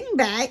 this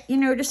dingbat, you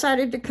know,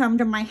 decided to come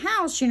to my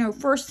house, you know,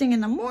 first thing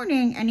in the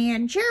morning. And he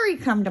had Jerry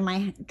come to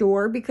my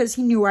door because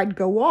he knew I'd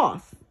go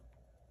off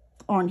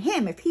on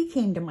him if he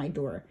came to my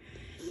door.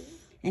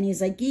 And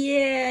he's like,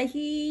 yeah,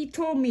 he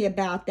told me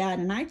about that.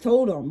 And I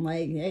told him,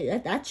 like,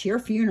 hey, that's your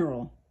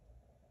funeral.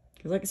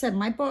 Because like I said,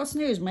 my boss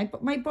knows.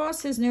 My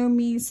boss has known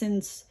me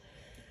since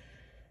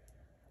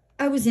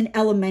I was in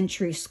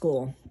elementary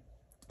school.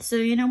 So,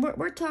 you know,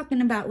 we're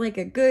talking about like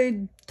a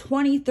good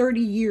 20,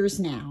 30 years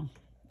now.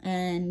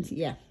 And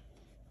yeah.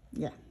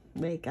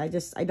 Like, I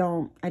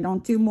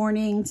don't do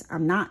mornings.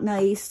 I'm not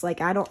nice.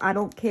 Like, I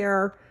don't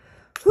care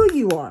who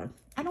you are.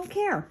 I don't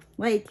care.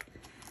 Like,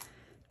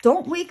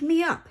 don't wake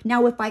me up.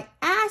 Now, if I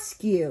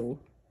ask you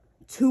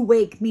to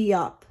wake me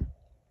up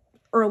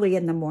early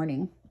in the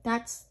morning,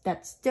 that's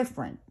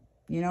different.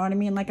 You know what I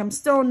mean? Like, I'm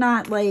still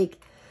not like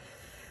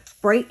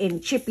bright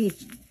and chippy,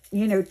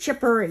 you know,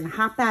 chipper and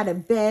hop out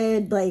of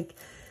bed. Like,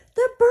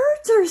 the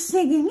birds are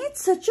singing.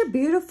 It's such a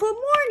beautiful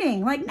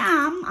morning. Like,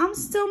 nah, I'm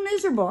still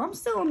miserable. I'm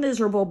still a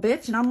miserable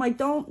bitch. And I'm like,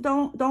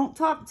 don't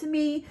talk to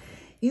me.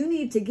 You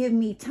need to give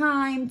me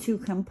time to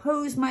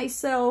compose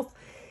myself,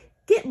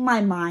 get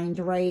my mind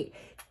right,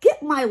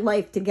 get my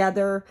life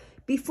together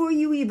before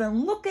you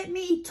even look at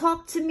me,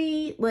 talk to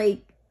me.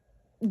 Like,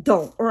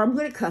 don't, or I'm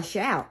going to cuss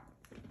you out.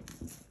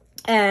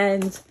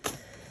 And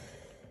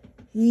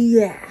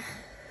yeah,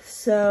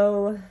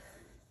 so,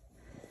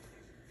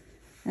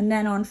 and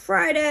then on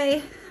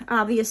Friday,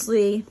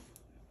 obviously,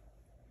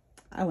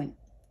 I went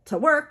to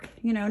work.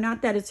 You know,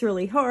 not that it's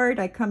really hard.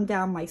 I come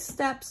down my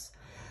steps,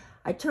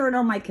 I turn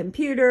on my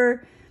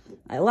computer,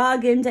 I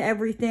log into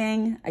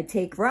everything, I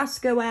take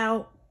Roscoe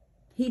out,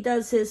 he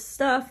does his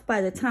stuff.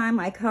 By the time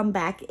I come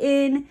back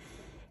in,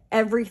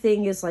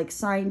 everything is like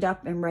signed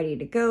up and ready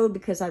to go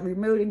because I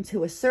remote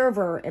into a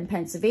server in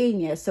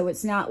Pennsylvania. So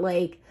it's not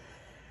like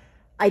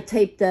I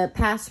type the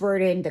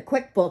password into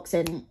QuickBooks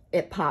and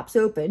it pops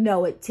open.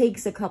 No, it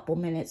takes a couple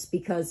minutes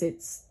because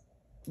it's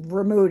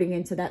remoting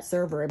into that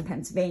server in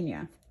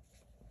Pennsylvania.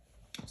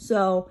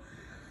 So,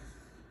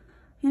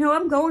 you know,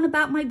 I'm going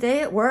about my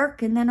day at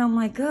work, and then I'm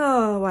like,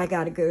 oh, I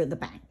got to go to the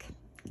bank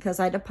because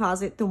I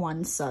deposit the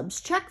one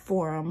subs check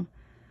for them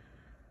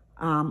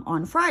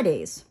on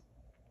Fridays.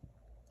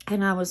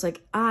 And I was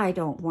like, I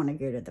don't want to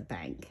go to the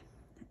bank.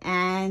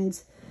 And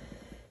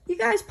you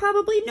guys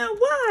probably know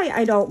why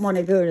I don't want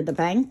to go to the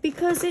bank,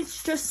 because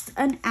it's just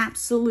an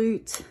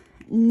absolute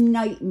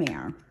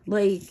nightmare.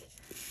 Like,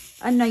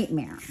 a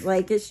nightmare.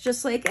 Like, it's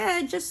just like,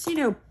 just, you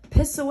know,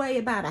 piss away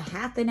about a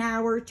half an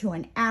hour to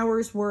an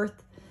hour's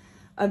worth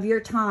of your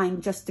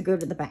time just to go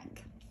to the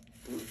bank.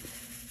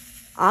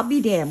 I'll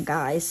be damned,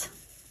 guys.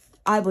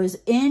 I was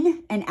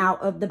in and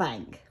out of the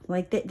bank.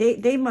 Like,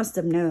 they must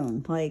have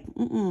known. Like,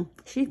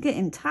 she's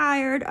getting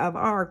tired of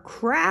our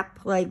crap.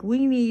 Like,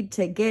 we need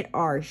to get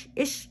our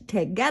ish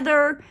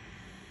together.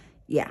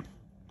 Yeah,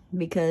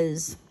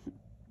 because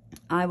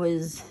I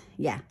was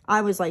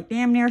like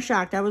damn near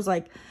shocked. I was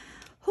like,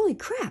 holy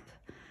crap.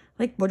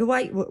 Like, what do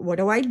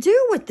I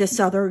do with this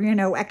other, you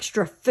know,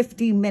 extra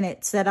 50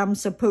 minutes that I'm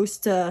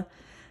supposed to,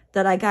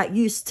 that I got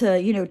used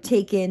to, you know,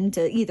 taking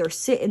to either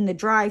sit in the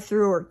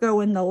drive-thru or go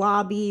in the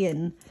lobby.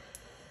 And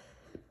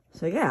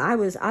so, yeah, I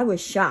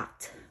was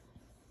shocked.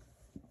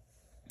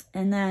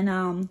 And then,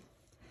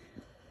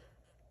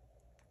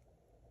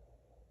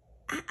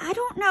 I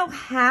don't know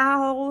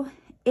how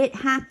it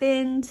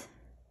happened,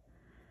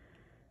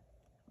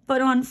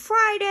 but on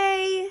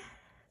Friday,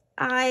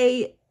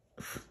 by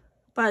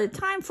the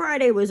time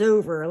Friday was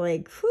over,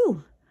 like,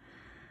 whew,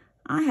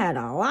 I had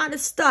a lot of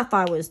stuff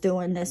I was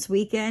doing this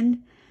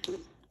weekend.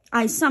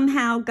 I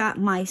somehow got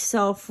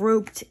myself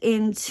roped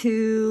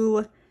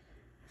into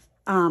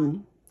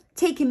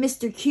taking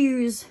Mr.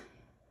 Q's,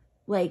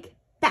 like,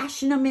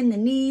 bashing him in the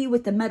knee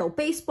with a metal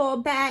baseball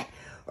bat,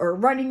 or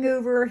running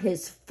over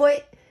his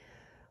foot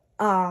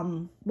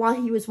while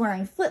he was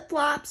wearing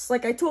flip-flops.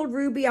 Like, I told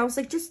Ruby, I was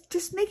like,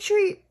 just make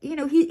sure, you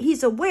know,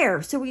 he's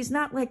aware, so he's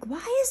not like,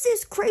 why is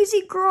this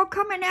crazy girl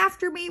coming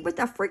after me with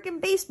a freaking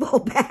baseball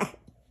bat?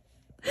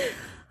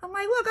 I'm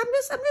like, look, I'm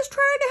just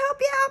trying to help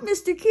you out,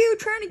 Mr. Q,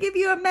 trying to give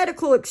you a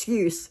medical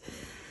excuse.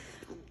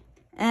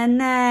 And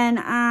then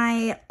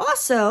I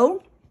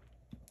also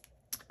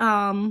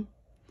found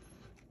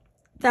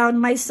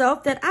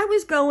myself that I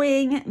was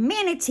going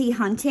manatee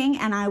hunting,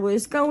 and I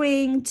was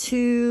going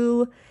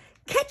to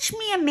catch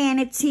me a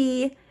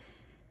manatee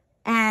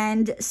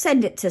and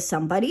send it to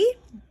somebody.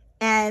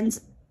 And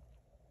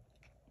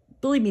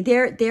believe me,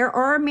 there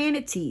are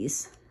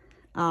manatees,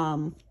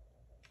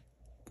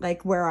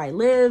 like where I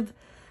live.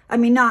 I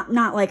mean, not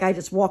like I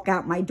just walk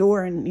out my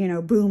door and, you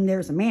know, boom,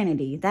 there's a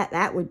manatee.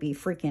 That would be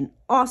freaking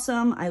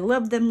awesome. I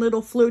love them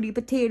little floaty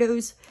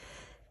potatoes.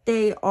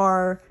 They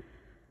are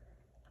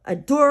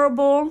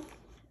adorable.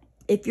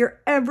 If you're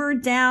ever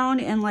down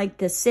in like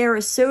the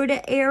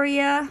Sarasota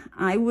area,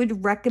 I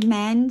would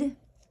recommend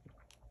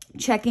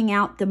checking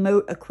out the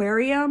Moat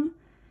Aquarium.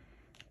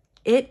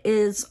 It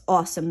is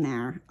awesome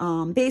there.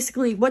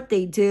 Basically what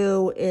they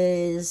do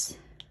is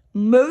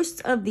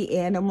most of the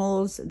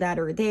animals that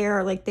are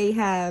there, like they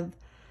have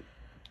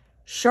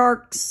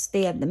sharks,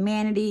 they have the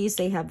manatees,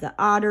 they have the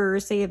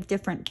otters, they have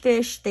different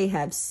fish, they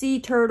have sea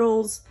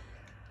turtles.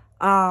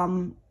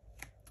 A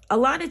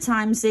lot of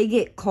times they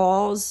get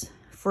calls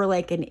for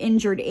like an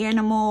injured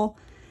animal,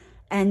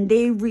 and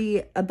they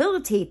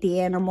rehabilitate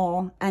the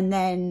animal, and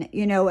then,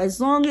 you know,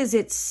 as long as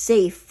it's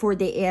safe for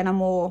the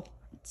animal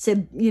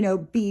to, you know,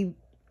 be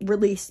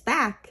released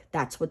back,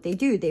 that's what they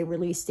do. They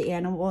release the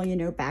animal, you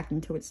know, back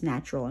into its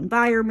natural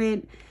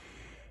environment.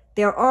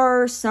 There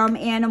are some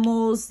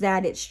animals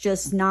that it's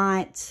just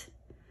not,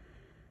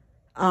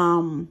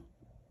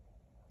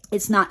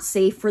 it's not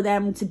safe for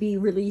them to be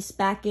released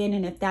back in.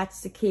 And if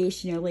that's the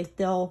case, you know, like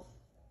they'll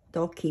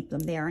keep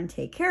them there and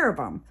take care of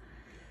them.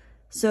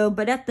 So,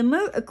 but at the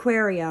Moat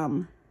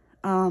Aquarium,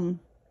 and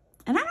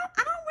I don't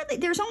really,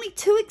 there's only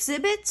 2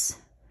 exhibits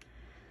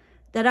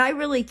that I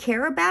really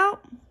care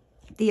about.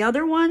 The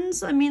other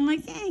ones, I mean,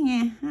 like,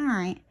 yeah, all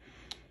right.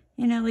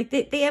 You know, like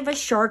they have a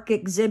shark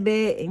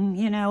exhibit, and,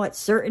 you know, at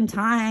certain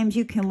times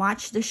you can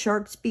watch the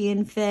sharks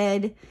being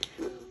fed.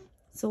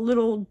 It's a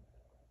little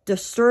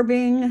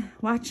disturbing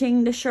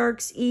watching the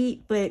sharks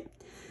eat, but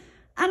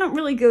I don't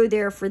really go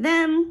there for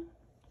them.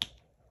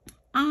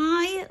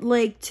 I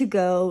like to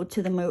go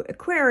to the Moat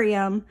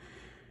Aquarium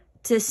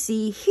to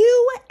see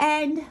Hugh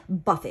and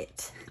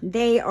Buffett.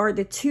 They are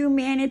the 2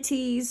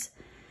 manatees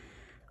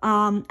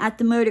at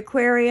the Moat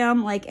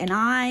Aquarium, like, and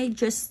I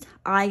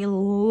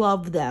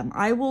love them.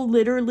 I will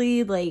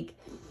literally, like,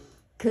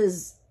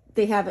 because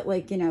they have it,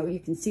 like, you know, you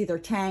can see their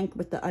tank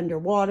with the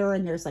underwater,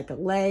 and there's like a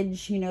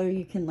ledge, you know,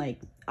 you can, like,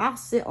 I'll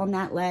sit on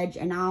that ledge,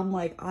 and I'm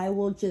like, I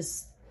will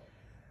just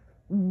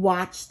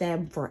watch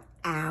them for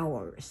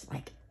hours,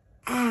 like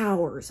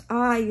hours.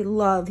 I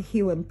love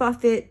Hugh and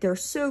Buffett. They're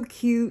so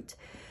cute.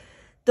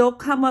 They'll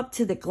come up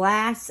to the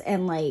glass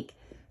and, like,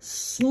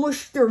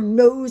 smush their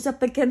nose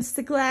up against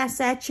the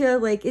glass at you.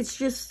 Like, it's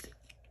just,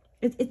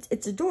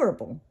 it's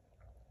adorable.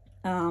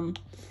 So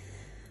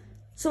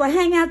I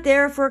hang out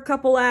there for a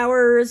couple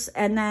hours,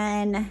 and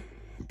then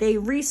they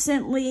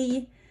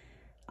recently,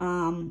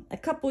 a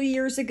couple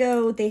years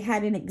ago, they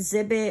had an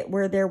exhibit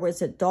where there was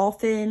a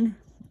dolphin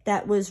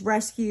that was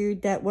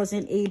rescued that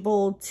wasn't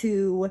able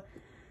to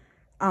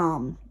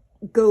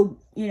go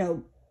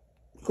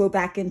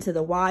back into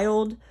the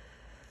wild.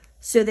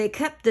 So they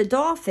kept the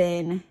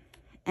dolphin,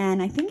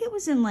 and I think it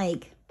was in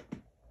like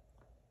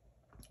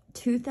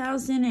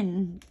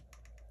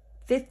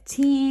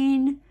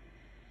 2015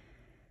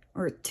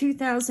 or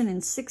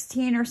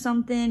 2016 or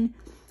something,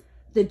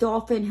 the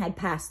dolphin had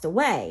passed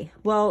away.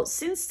 Well,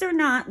 since they're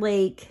not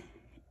like,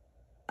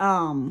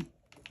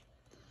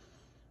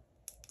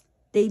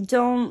 they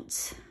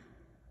don't,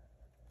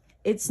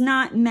 it's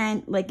not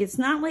meant, like, it's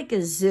not like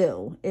a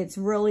zoo. It's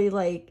really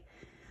like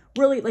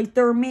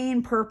their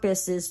main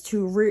purpose is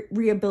to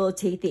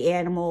rehabilitate the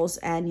animals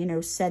and, you know,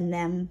 send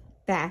them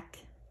back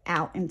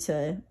out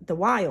into the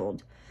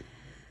wild.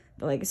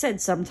 But like I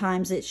said,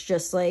 sometimes it's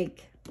just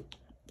like,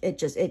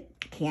 it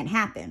can't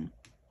happen.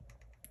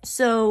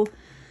 So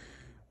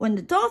when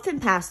the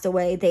dolphin passed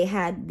away, they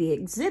had the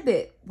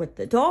exhibit with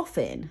the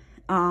dolphin.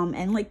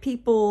 And like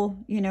people,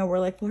 you know, were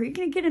like, well, are you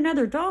going to get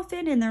another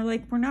dolphin? And they're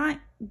like, we're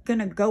not going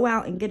to go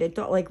out and get a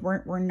dolphin. Like,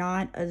 we're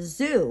not a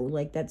zoo.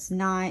 Like, that's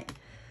not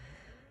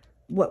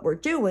what we're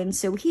doing.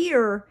 So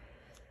here,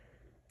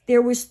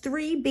 there was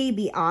 3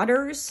 baby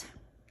otters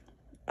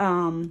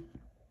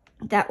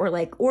that were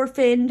like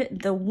orphaned.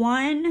 The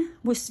one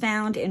was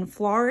found in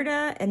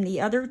Florida, and the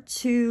other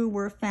 2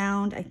 were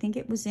found, I think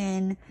it was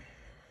in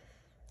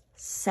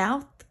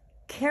South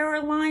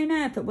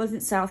Carolina. If it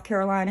wasn't South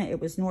Carolina, it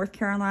was North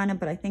Carolina,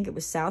 but I think it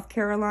was South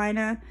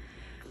Carolina,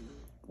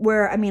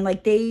 where, I mean,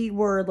 like, they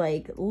were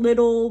like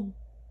little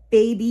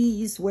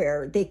babies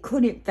where they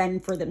couldn't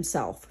fend for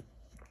themselves.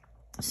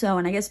 So,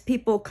 and I guess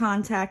people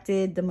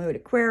contacted the Moat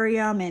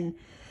Aquarium, and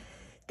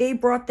they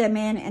brought them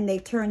in, and they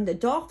turned the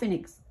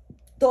dolphin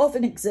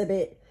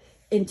exhibit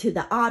into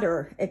the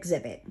otter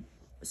exhibit.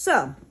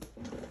 So,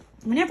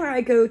 whenever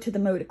I go to the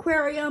Moat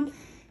Aquarium,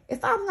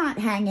 if I'm not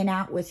hanging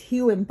out with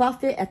Hugh and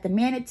Buffett at the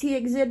manatee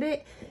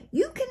exhibit,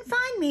 you can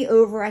find me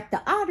over at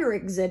the otter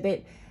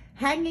exhibit,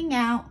 hanging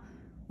out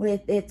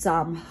with its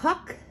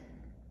Huck,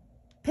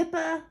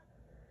 Pippa,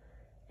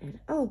 and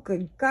oh,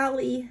 good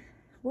golly,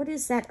 what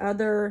is that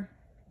other?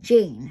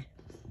 Jane.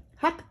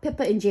 Huck,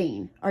 Pippa, and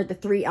Jane are the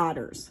 3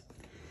 otters.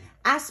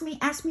 Ask me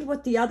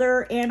what the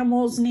other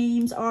animals'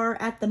 names are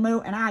at the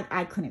moat, and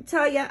I couldn't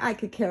tell you. I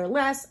could care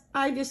less.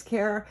 I just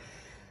care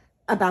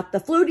about the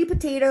floaty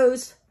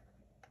potatoes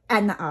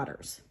and the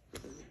otters.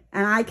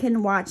 And I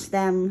can watch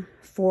them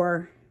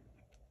for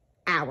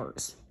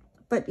hours.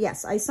 But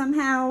yes, I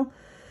somehow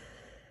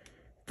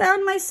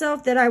found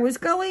myself that I was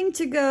going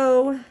to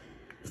go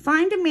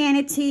find a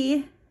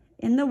manatee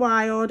in the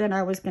wild, and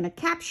I was going to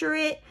capture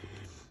it,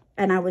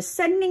 and I was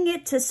sending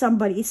it to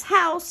somebody's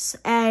house,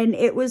 and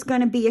it was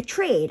going to be a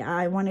trade.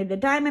 I wanted a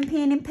diamond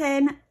painting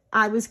pen.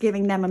 I was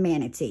giving them a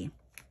manatee.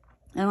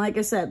 And like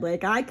I said,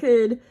 like I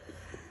could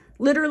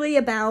literally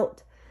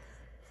about,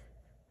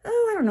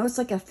 oh, I don't know, it's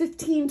like a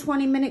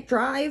 15-20 minute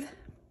drive.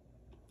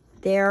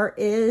 There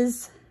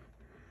is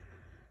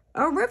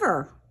a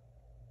river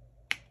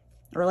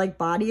or like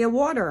body of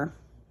water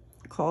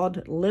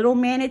called Little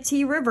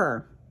Manatee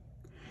River.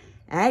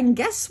 And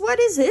guess what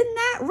is in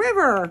that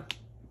river?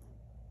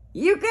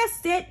 You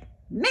guessed it,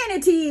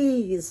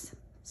 manatees.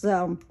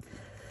 So,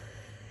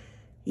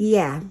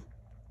 yeah.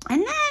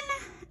 And then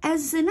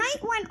as the night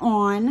went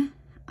on,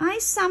 I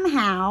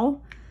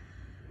somehow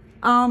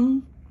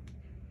found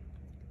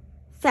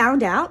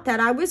out that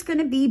I was going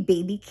to be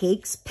Baby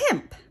Cake's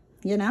pimp,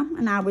 you know,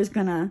 and I was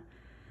going to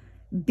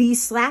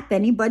slap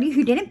anybody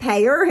who didn't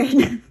pay her.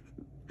 And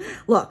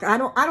look, I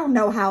don't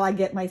know how I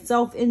get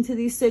myself into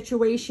these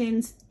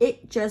situations.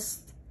 It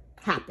just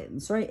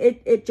happens, right?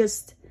 It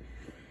just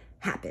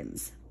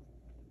happens.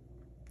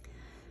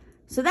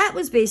 So that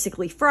was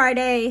basically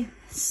Friday.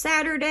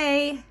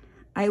 Saturday,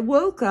 I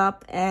woke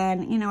up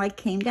and, you know, I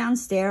came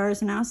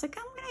downstairs and I was like,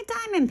 I'm going to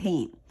diamond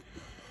paint.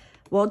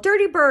 Well,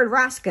 Dirty Bird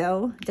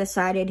Roscoe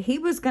decided he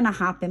was going to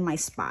hop in my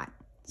spot.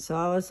 So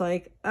I was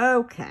like,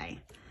 okay,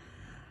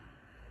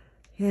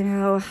 you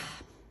know,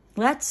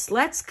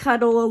 let's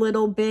cuddle a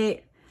little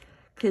bit.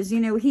 Because, you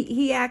know,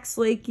 he acts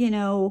like, you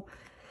know,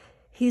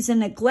 he's a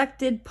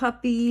neglected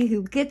puppy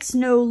who gets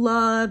no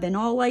love, and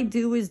all I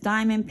do is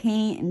diamond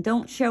paint and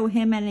don't show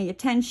him any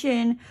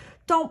attention.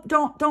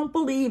 Don't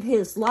believe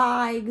his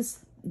lies.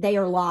 They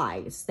are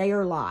lies. They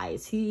are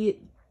lies. He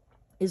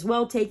is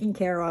well taken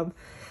care of,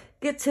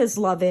 gets his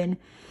loving.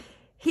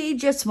 He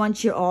just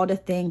wants you all to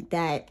think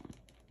that,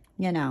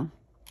 you know,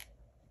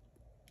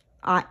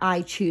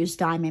 I choose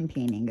diamond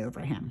painting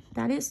over him.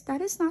 That is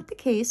not the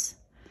case.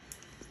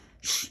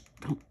 Shh,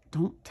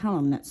 don't tell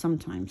him that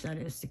sometimes that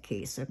is the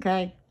case,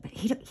 okay? But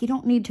he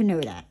don't need to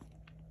know that.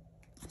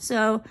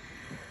 So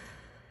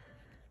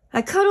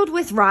I cuddled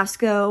with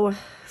Roscoe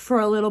for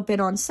a little bit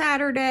on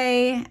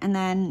Saturday, and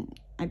then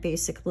I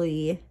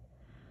basically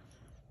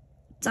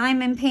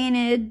diamond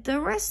painted the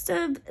rest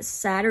of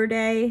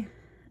Saturday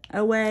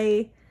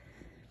away.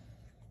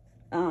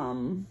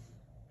 And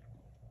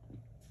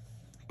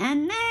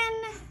then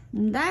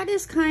that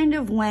is kind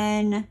of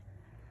when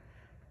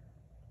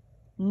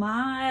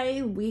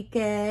my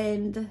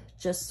weekend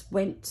just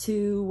went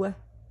to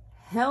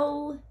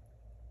hell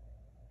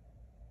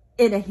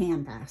in a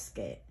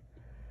handbasket.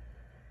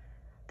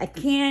 I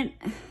can't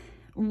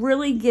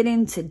really get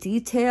into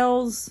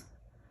details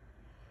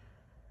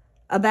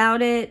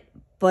about it,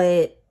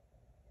 but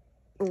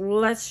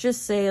let's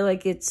just say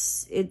like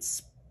it's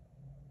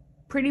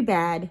pretty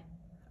bad.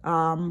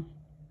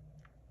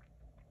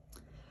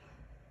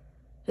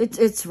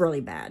 It's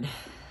really bad.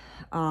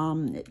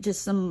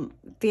 Just some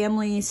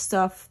family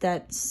stuff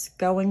that's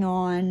going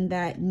on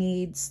that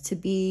needs to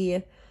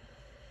be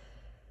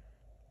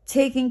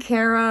taken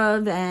care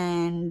of,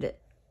 and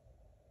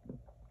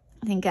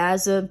I think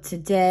as of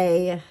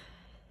today,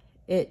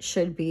 it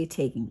should be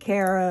taken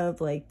care of.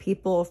 Like,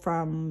 people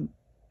from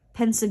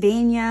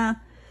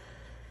Pennsylvania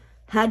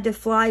had to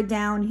fly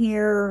down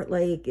here.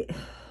 Like, oh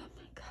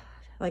my God.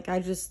 Like, I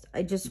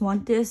just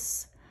want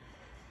this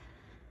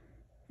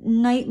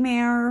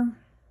nightmare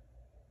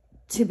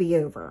to be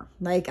over.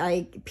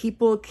 Like,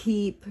 people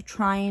keep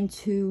trying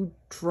to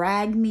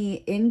drag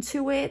me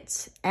into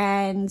it,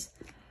 and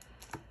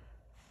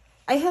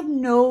I have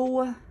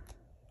no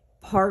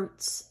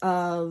parts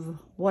of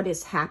what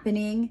is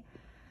happening.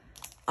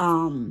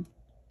 I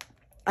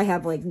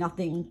have like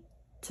nothing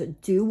to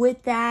do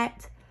with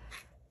that,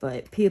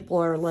 but people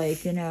are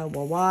like, you know,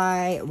 well,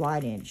 why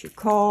didn't you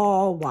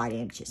call? Why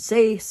didn't you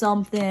say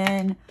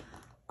something?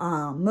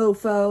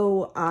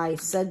 Mofo, I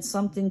said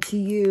something to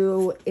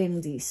you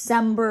in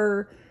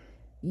December.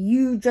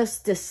 You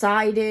just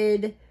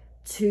decided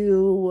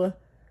to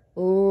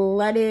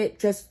let it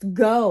just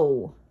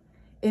go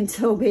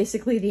until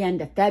basically the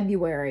end of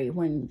February,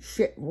 when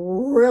shit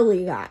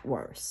really got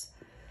worse.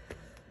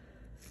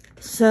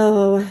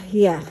 So,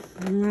 yeah,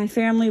 my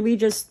family, we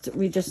just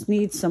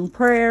need some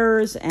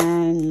prayers,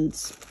 and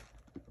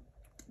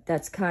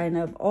that's kind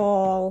of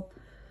all.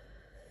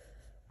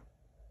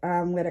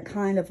 I'm going to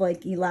kind of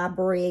like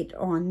elaborate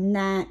on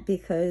that,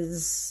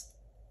 because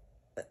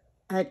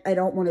I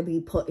don't want to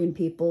be putting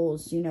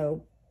people's, you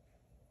know,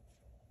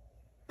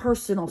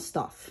 personal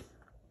stuff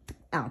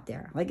out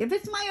there. Like, if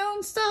it's my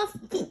own stuff,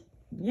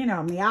 you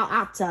know me,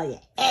 I'll tell you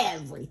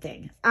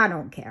everything. I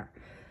don't care.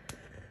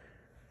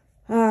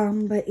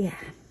 But yeah,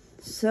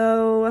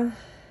 so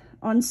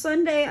on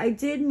Sunday, I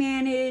did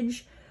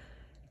manage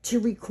to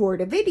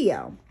record a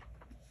video,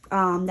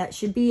 that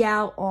should be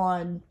out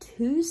on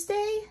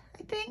Tuesday,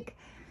 I think.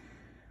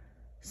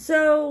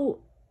 So,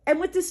 and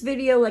with this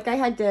video, like, I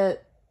had to,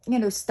 you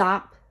know,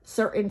 stop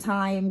certain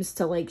times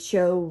to like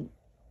show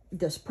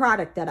this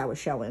product that I was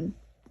showing.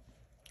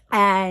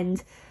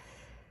 And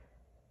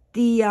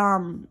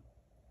and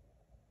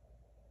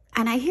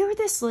I hear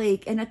this,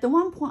 like, and at the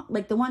one point,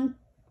 like the one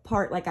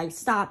part, like I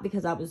stopped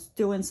because I was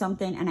doing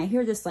something, and I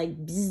hear this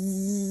like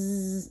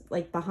bzzz,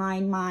 like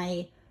behind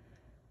my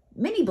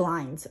mini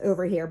blinds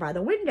over here by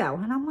the window.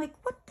 And I'm like,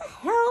 what the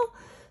hell?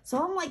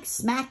 So I'm like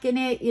smacking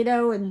it, you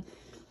know, and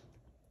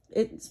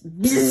it's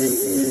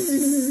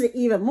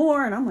even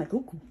more. And I'm like,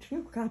 oh,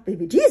 God,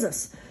 baby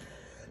Jesus.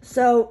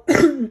 So,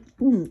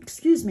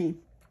 excuse me.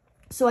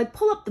 So I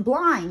pull up the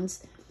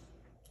blinds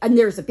and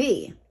there's a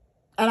bee.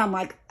 And I'm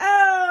like,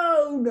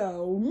 oh,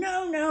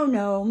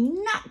 no,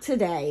 not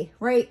today,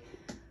 right?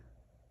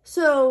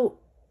 So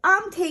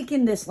I'm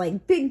taking this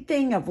like big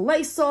thing of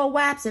Lysol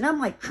wipes and I'm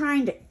like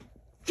trying to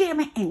jam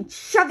it and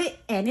shove it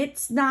and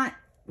it's not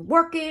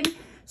working.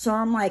 So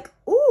I'm like,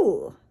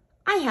 ooh,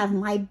 I have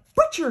my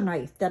butcher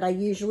knife that I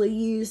usually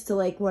use to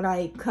like when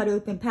I cut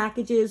open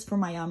packages for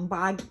my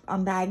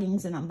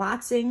unbaggings and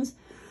unboxings.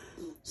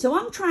 So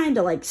I'm trying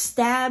to like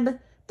stab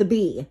the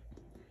bee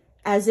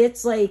as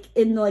it's like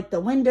in like the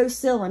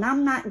windowsill and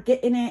I'm not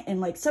getting it.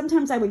 And like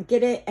sometimes I would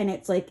get it and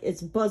it's like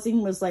its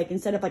buzzing was like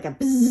instead of like a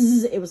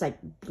bzzz, it was like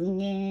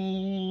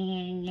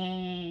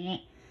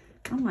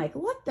I'm like,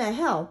 what the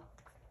hell?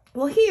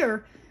 Well,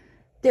 here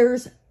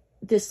there's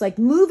this like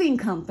moving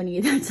company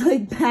that's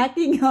like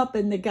backing up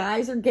and the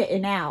guys are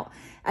getting out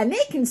and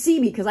they can see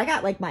me because I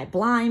got like my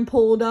blind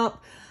pulled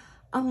up.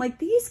 I'm like,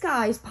 these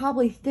guys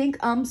probably think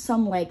I'm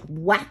some like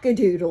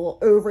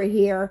wackadoodle over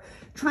here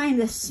trying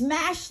to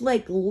smash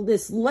like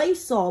this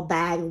Lysol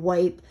bag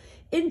wipe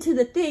into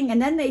the thing.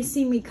 And then they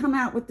see me come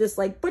out with this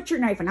like butcher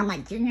knife and I'm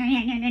like,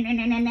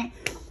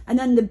 and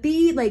then the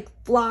bee like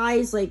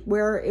flies like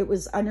where it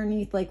was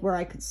underneath, like where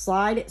I could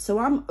slide it. So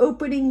I'm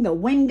opening the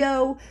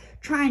window,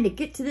 trying to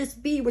get to this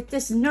bee with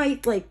this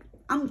knife. Like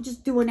I'm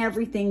just doing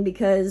everything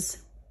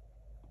because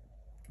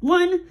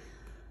one,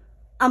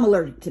 I'm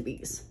allergic to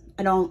bees.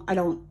 Nope.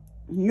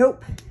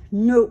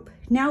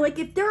 Now, like,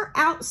 if they're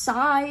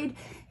outside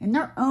in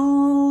their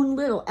own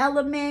little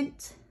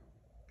element,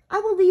 I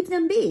will leave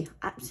them be.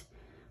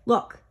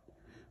 Look,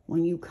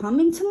 when you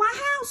come into my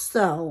house,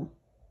 though,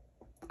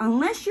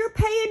 unless you're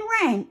paying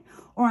rent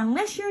or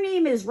unless your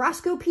name is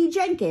Roscoe P.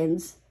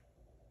 Jenkins,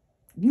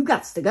 you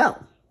gots to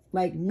go.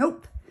 Like,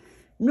 nope.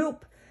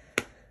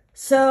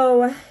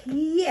 So,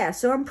 yeah,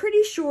 so I'm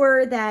pretty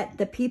sure that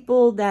the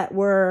people that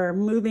were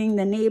moving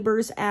the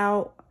neighbors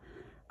out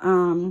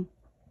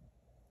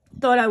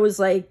thought I was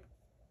like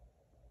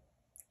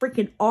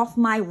freaking off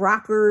my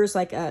rockers,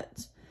 like a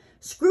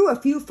screw a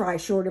few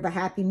fries short of a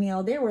Happy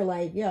Meal. They were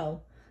like,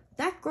 yo,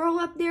 that girl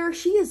up there,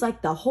 she is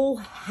like the whole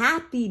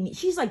Happy Meal.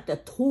 She's like the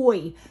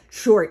toy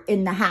short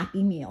in the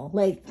Happy Meal.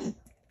 Like,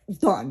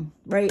 done,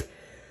 right?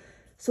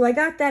 So I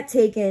got that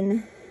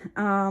taken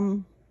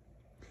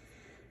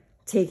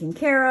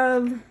care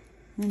of.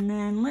 And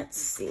then let's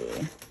see.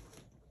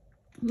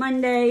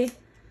 Monday,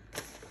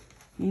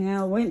 you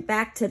know, went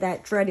back to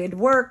that dreaded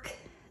work.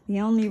 The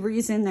only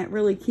reason that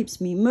really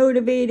keeps me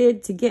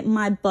motivated to get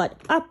my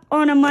butt up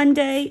on a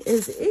Monday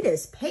is it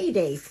is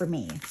payday for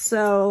me.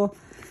 So,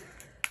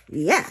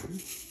 yeah.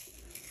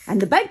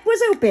 And the bank was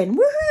open.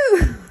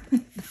 Woohoo!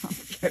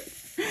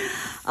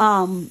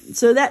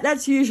 So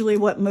that's usually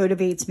what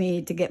motivates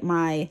me to get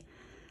my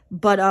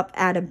butt up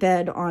out of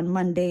bed on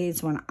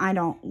Mondays when I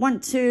don't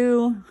want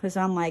to. Because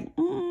I'm like,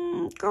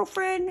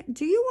 girlfriend,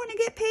 do you want to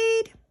get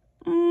paid?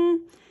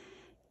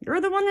 You're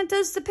the one that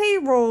does the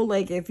payroll.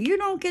 Like, if you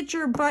don't get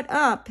your butt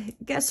up,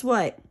 guess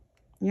what?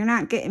 You're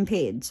not getting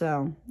paid.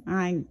 So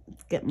I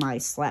get my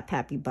slap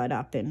happy butt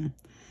up and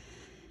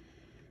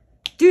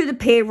do the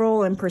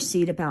payroll and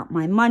proceed about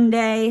my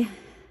Monday.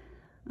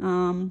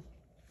 And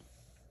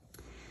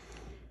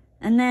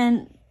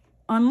then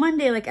on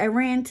Monday, like, I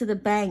ran to the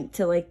bank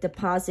to like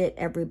deposit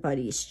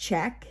everybody's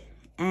check.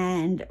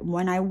 And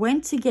when I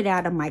went to get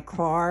out of my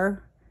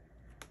car,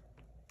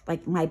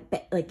 like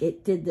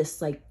it did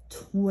this like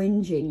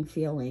twinging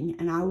feeling,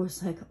 and I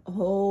was like,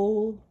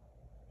 oh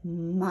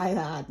my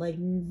God, like,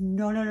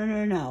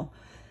 no,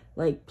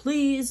 like,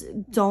 please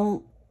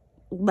don't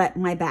let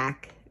my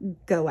back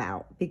go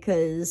out,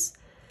 because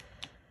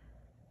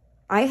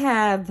I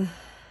have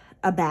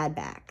a bad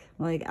back.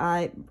 Like,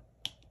 a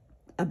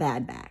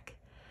bad back.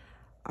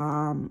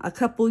 A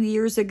couple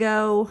years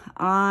ago,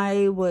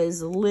 I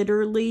was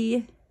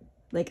literally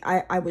like,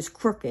 I was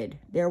crooked.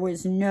 There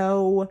was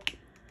no,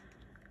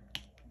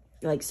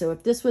 like, so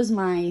if this was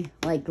my,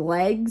 like,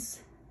 legs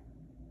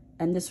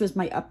and this was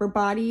my upper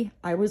body,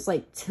 I was,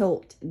 like,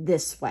 tilt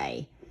this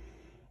way.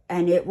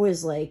 And it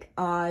was, like,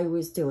 I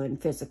was doing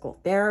physical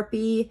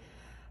therapy.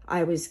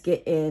 I was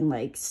getting,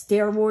 like,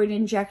 steroid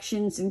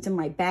injections into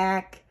my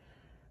back.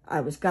 I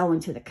was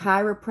going to the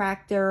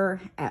chiropractor.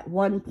 At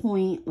one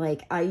point,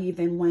 like, I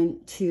even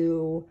went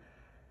to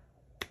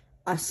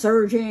a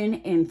surgeon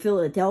in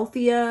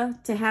Philadelphia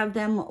to have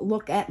them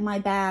look at my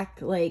back.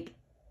 Like,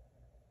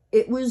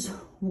 it was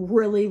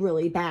really,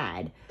 really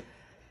bad.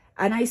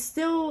 And I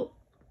still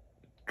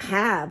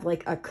have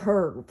like a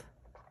curve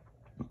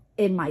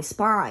in my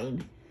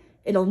spine.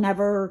 It'll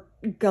never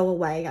go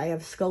away. I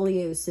have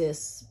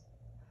scoliosis.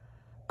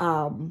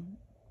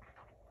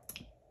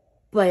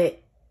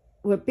 But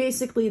what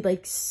basically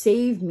like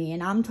saved me,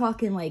 and I'm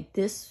talking like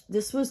this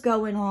was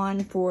going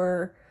on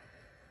for,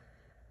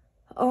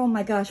 oh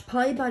my gosh,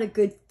 probably about a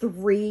good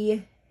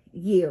 3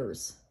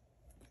 years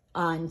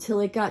until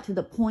it got to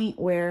the point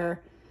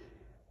where,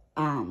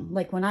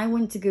 like when I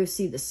went to go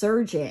see the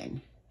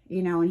surgeon,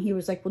 you know, and he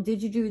was like, well,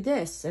 did you do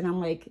this? And I'm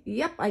like,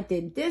 yep, I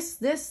did this,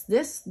 this,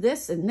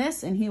 and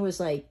this. And he was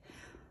like,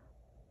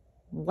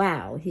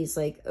 wow. He's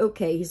like,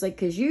 okay. He's like,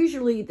 because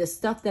usually the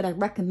stuff that I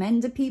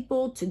recommend to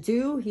people to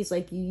do, he's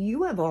like,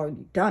 you have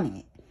already done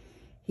it.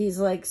 He's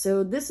like,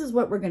 so this is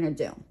what we're going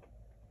to do.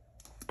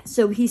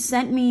 So he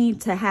sent me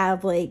to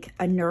have like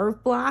a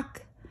nerve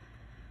block,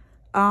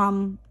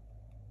 you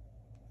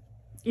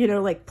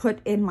know, like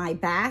put in my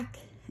back.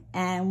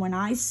 And when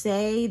I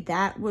say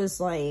that was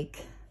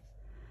like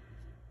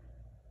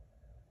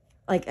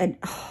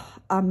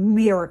a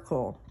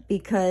miracle,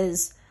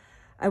 because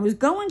I was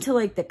going to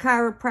like the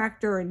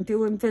chiropractor and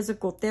doing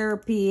physical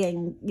therapy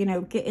and, you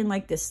know, getting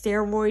like the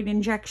steroid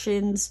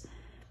injections,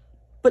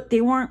 but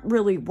they weren't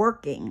really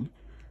working.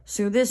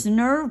 So this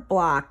nerve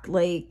block,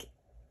 like,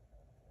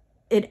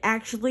 it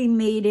actually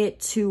made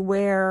it to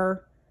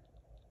where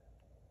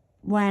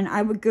when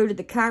I would go to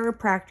the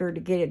chiropractor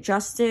to get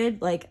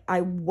adjusted, like,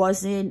 I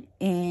wasn't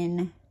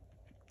in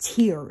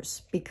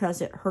tears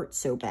because it hurt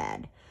so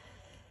bad.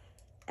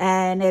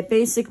 And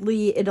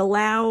it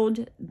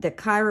allowed the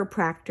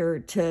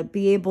chiropractor to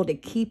be able to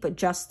keep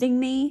adjusting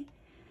me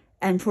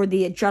and for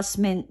the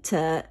adjustment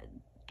to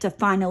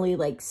finally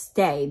like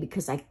stay,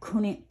 because I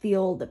couldn't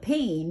feel the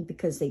pain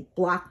because they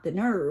blocked the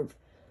nerve.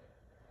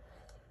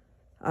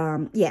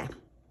 Yeah.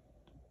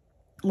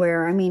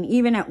 Where, I mean,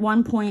 even at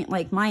one point,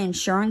 like my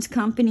insurance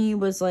company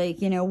was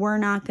like, you know, we're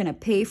not going to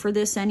pay for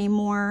this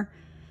anymore.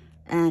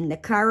 And the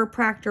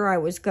chiropractor I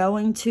was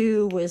going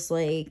to was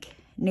like,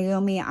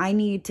 Naomi, I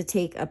need to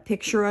take a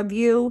picture of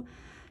you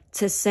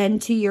to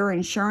send to your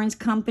insurance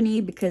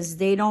company because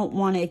they don't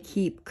want to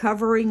keep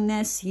covering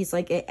this. He's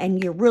like,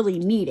 and you really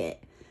need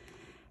it.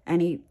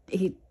 And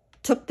he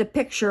took the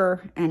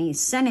picture and he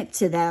sent it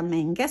to them.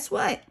 And guess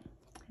what?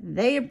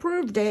 They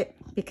approved it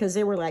because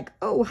they were like,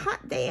 oh,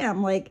 hot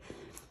damn. Like,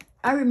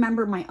 I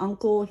remember my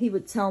uncle, he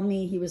would tell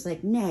me, he was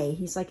like, Nay,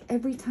 he's like,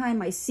 every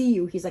time I see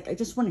you, he's like, I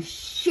just want to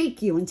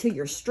shake you until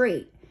you're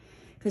straight.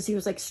 Because he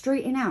was like,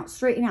 straighten out.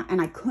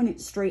 And I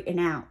couldn't straighten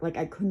out. Like,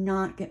 I could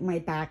not get my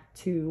back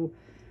to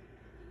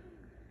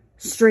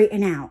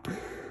straighten out.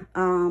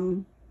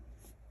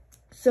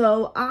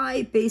 So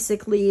I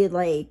basically,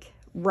 like,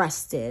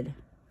 rested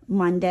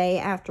Monday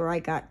after I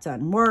got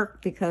done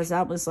work. Because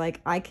I was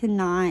like, I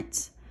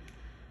cannot...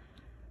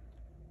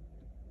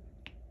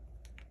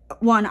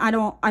 One, I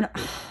don't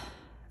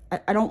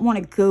want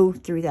to go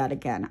through that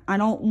again. I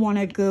don't want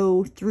to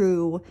go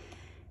through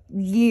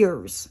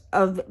years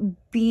of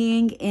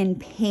being in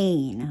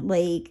pain.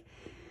 Like,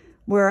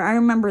 where I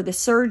remember the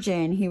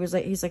surgeon,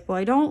 he's like, well,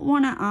 I don't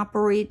want to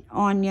operate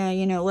on you,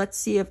 you know, let's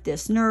see if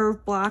this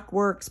nerve block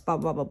works, blah,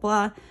 blah, blah,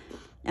 blah.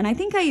 And I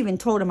think I even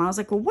told him, I was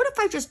like, well, what if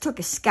I just took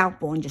a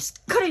scalpel and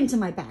just cut into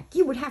my back?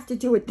 You would have to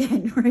do it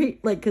then, right?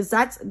 Like, because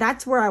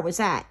that's where I was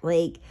at.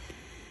 Like,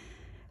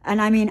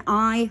 and I mean,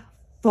 I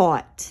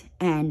fought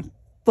and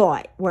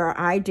fought where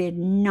I did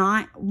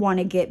not want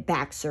to get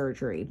back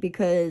surgery,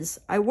 because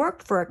I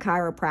worked for a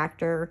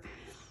chiropractor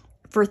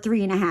for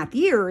 3.5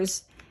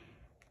 years,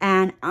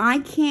 and I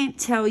can't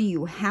tell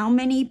you how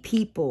many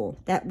people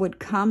that would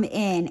come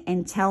in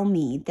and tell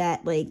me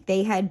that, like,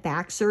 they had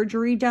back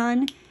surgery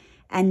done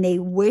and they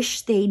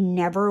wish they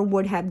never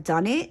would have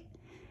done it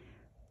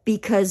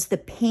because the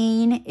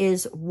pain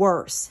is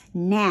worse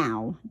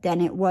now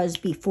than it was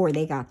before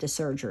they got the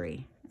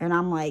surgery. And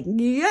I'm like,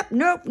 yep,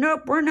 nope,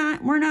 we're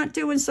not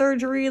doing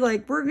surgery.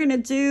 Like, we're going to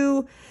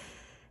do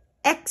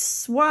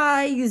X,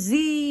 Y,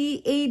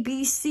 Z, A,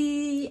 B,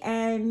 C,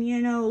 and, you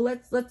know,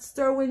 let's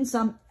throw in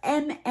some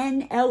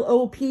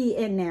MNLOP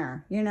in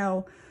there, you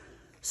know.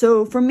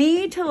 So for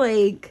me to,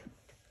 like,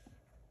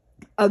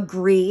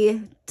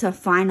 agree to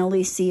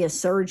finally see a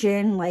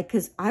surgeon, like,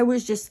 because I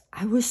was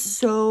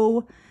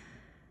so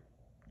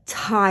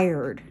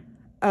tired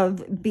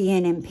of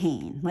being in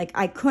pain. Like,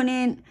 I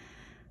couldn't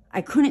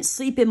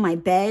sleep in my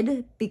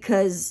bed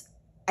because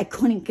I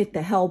couldn't get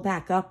the hell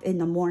back up in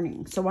the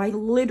morning. So I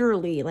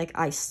literally, like,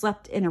 I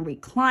slept in a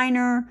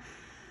recliner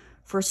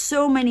for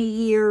so many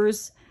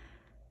years.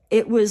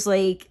 It was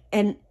like,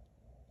 and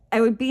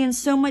I would be in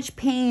so much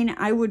pain,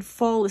 I would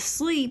fall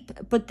asleep,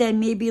 but then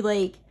maybe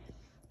like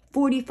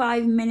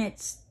 45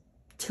 minutes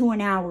to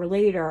an hour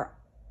later,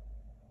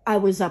 I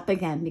was up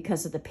again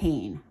because of the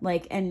pain.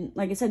 Like, and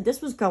like I said,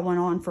 this was going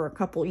on for a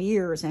couple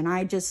years, and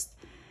I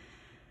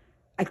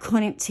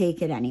couldn't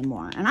take it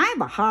anymore. And I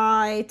have a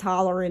high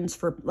tolerance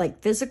for,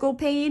 like, physical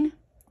pain.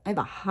 I have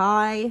a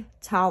high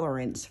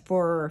tolerance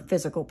for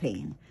physical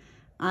pain.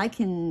 I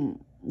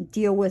can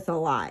deal with a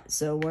lot.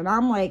 So when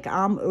I'm like,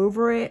 I'm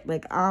over it,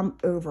 like, I'm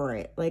over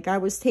it. Like, I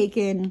was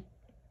taking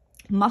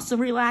muscle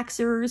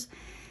relaxers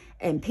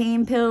and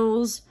pain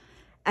pills,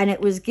 and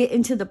it was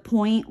getting to the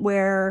point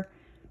where,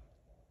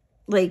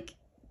 like,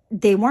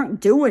 they weren't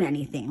doing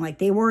anything. Like,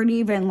 they weren't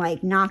even,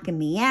 like, knocking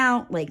me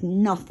out, like,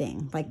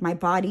 nothing. Like, my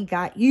body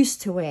got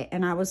used to it,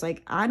 and I was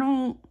like, I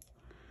don't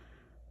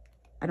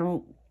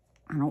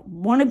don't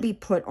want to be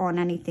put on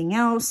anything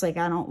else. Like,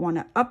 I don't want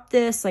to up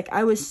this. Like,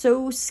 I was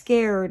so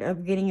scared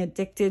of getting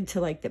addicted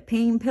to, like, the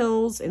pain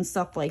pills and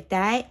stuff like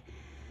that.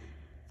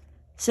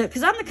 So,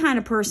 because I'm the kind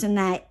of person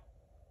that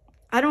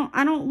I don't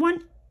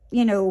want,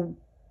 you know,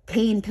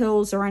 pain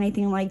pills or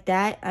anything like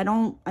that. I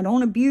don't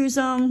abuse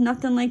them,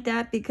 nothing like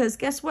that. Because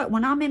guess what?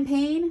 When I'm in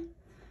pain,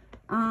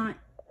 I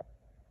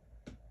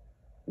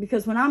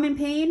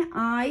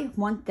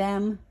want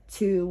them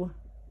to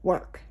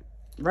work,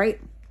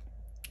 right?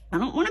 I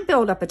don't want to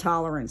build up a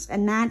tolerance.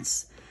 And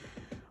that's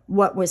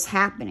what was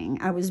happening.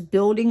 I was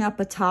building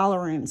up a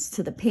tolerance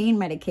to the pain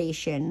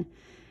medication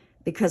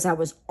because I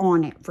was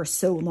on it for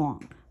so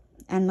long.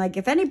 And like,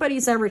 if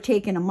anybody's ever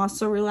taken a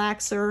muscle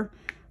relaxer,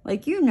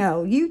 like, you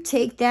know, you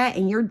take that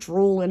and you're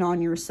drooling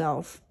on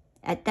yourself.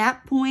 At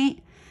that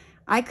point,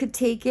 I could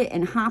take it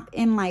and hop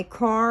in my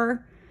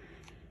car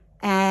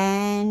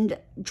and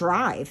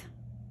drive.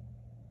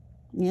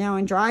 You know,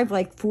 and drive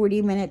like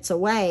 40 minutes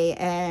away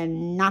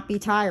and not be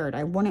tired.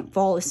 I wouldn't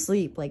fall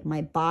asleep. Like,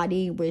 my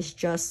body was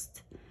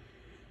just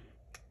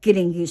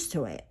getting used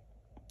to it.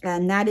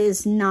 And that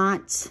is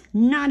not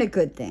a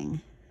good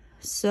thing.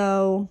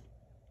 So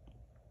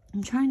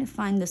I'm trying to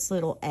find this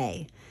little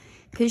A.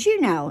 Because, you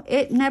know,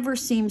 it never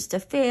seems to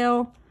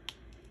fail.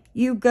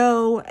 You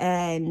go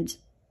and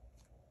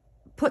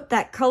put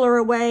that color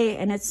away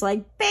and it's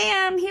like,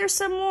 bam, here's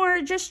some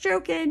more. Just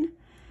joking.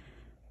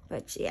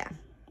 But yeah.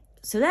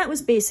 So that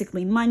was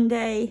basically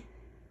Monday.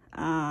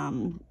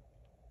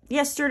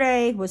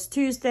 Yesterday was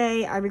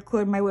Tuesday. I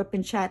record my Whip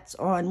and Chats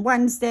on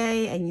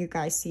Wednesday, and you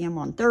guys see them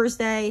on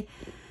Thursday.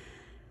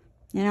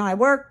 You know, I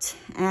worked,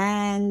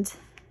 and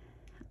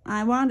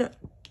I wound up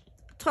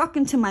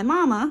talking to my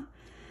mama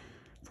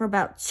for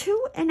about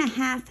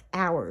 2.5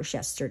 hours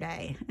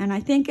yesterday. And I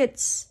think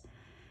it's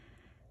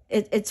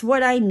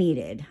what I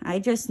needed. I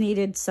just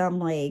needed some,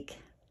 like,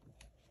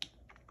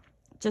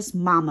 just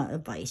mama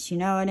advice, you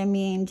know what I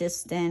mean?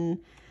 And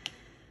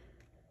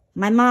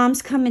my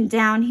mom's coming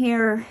down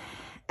here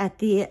at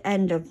the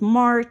end of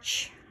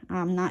March.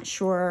 I'm not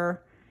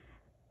sure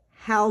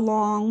how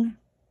long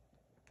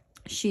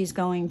she's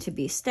going to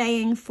be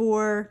staying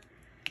for.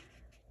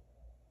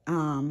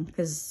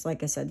 Because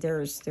like I said,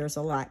 there's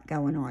a lot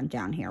going on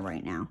down here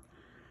right now.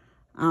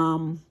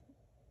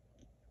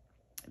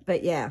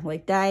 But yeah,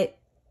 like that,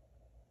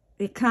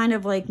 it kind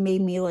of like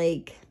made me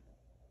like,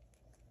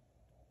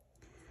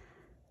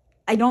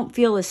 I don't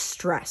feel as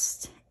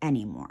stressed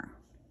anymore.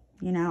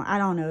 You know, I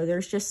don't know.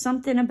 There's just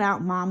something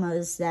about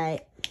mamas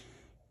that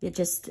you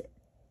just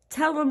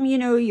tell them, you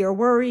know, your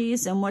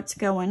worries and what's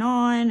going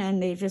on,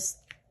 and they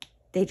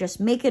just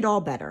make it all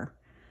better.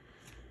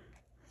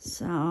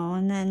 So,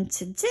 and then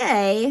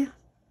today,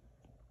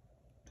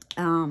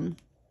 I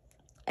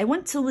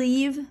went to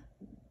leave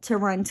to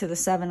run to the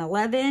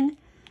 7-Eleven.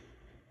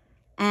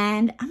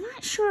 And I'm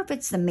not sure if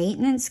it's the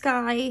maintenance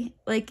guy,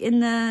 like, in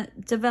the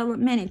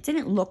development. It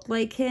didn't look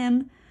like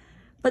him.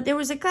 But there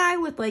was a guy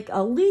with, like,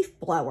 a leaf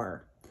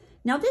blower.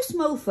 Now, this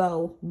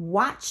mofo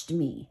watched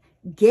me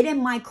get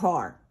in my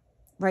car,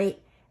 right?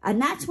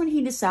 And that's when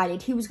he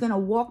decided he was going to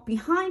walk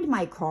behind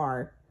my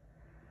car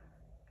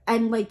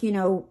and, like, you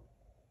know,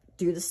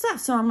 do the stuff.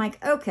 So I'm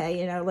like, okay,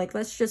 you know, like,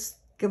 let's just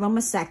give him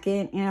a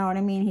second. You know what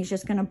I mean? He's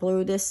just going to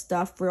blow this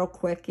stuff real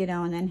quick, you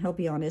know, and then he'll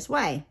be on his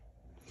way.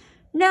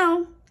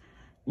 No,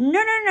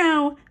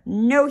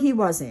 he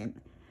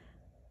wasn't.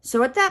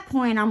 So at that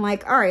point, I'm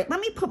like, all right, let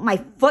me put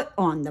my foot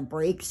on the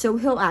brake so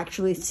he'll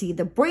actually see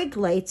the brake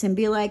lights and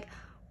be like,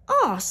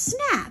 oh,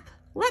 snap,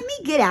 let me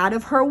get out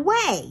of her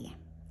way.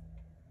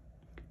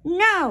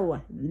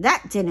 No,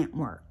 that didn't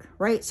work,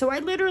 right? So I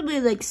literally,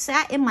 like,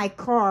 sat in my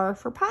car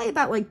for probably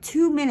about, like,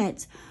 2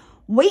 minutes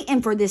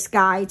waiting for this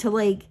guy to,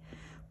 like,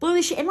 blow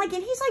the shit. And, like,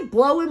 and he's, like,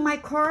 blowing my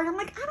car. And I'm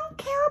like, I don't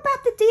care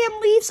about the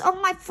damn leaves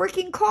on my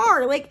freaking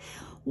car. Like,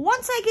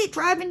 once I get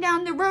driving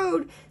down the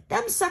road,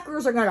 them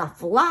suckers are going to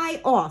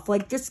fly off.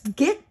 Like, just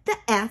get the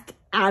F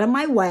out of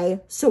my way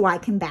so I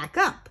can back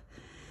up.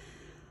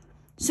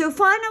 So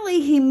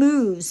finally he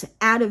moves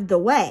out of the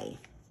way.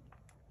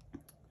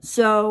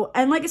 So,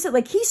 and like I said,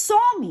 like, he saw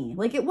me.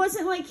 Like, it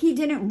wasn't like he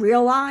didn't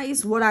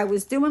realize what I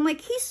was doing.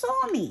 Like, he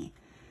saw me.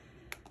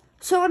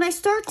 So when I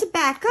start to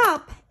back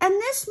up, and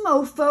this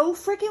mofo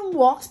freaking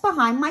walks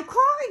behind my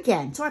car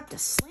again. So I have to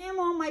slam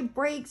on my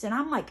brakes, and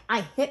I'm like,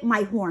 I hit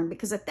my horn.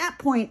 Because at that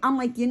point, I'm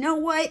like, you know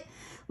what?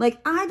 Like,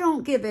 I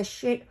don't give a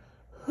shit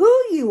who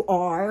you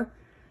are.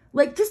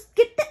 Like, just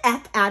get the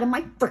F out of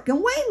my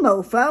freaking way,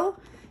 mofo.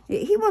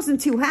 He wasn't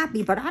too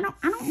happy, but I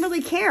don't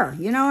really care.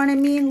 You know what I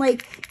mean?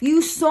 Like,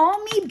 you saw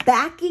me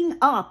backing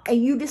up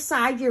and you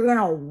decide you're going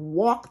to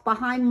walk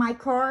behind my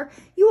car.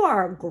 You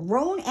are a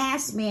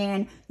grown-ass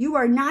man. You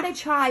are not a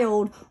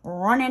child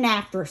running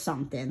after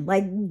something.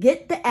 Like,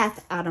 get the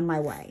F out of my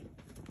way.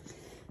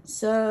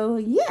 So,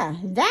 yeah,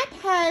 that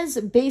has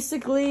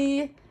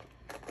basically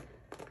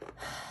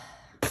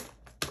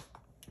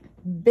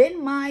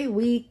been my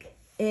week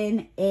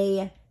in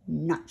a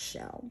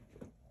nutshell.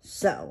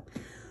 So,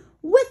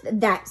 with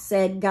that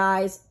said,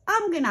 guys,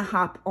 I'm going to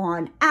hop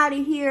on out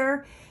of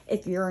here.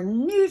 If you're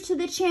new to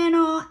the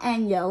channel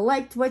and you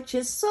liked what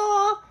you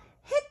saw,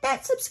 hit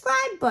that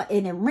subscribe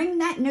button and ring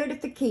that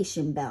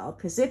notification bell.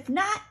 Because if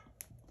not,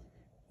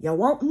 you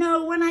won't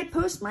know when I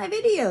post my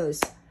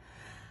videos.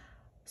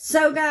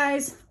 So,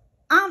 guys,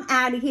 I'm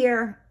out of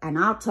here and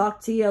I'll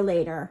talk to you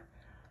later.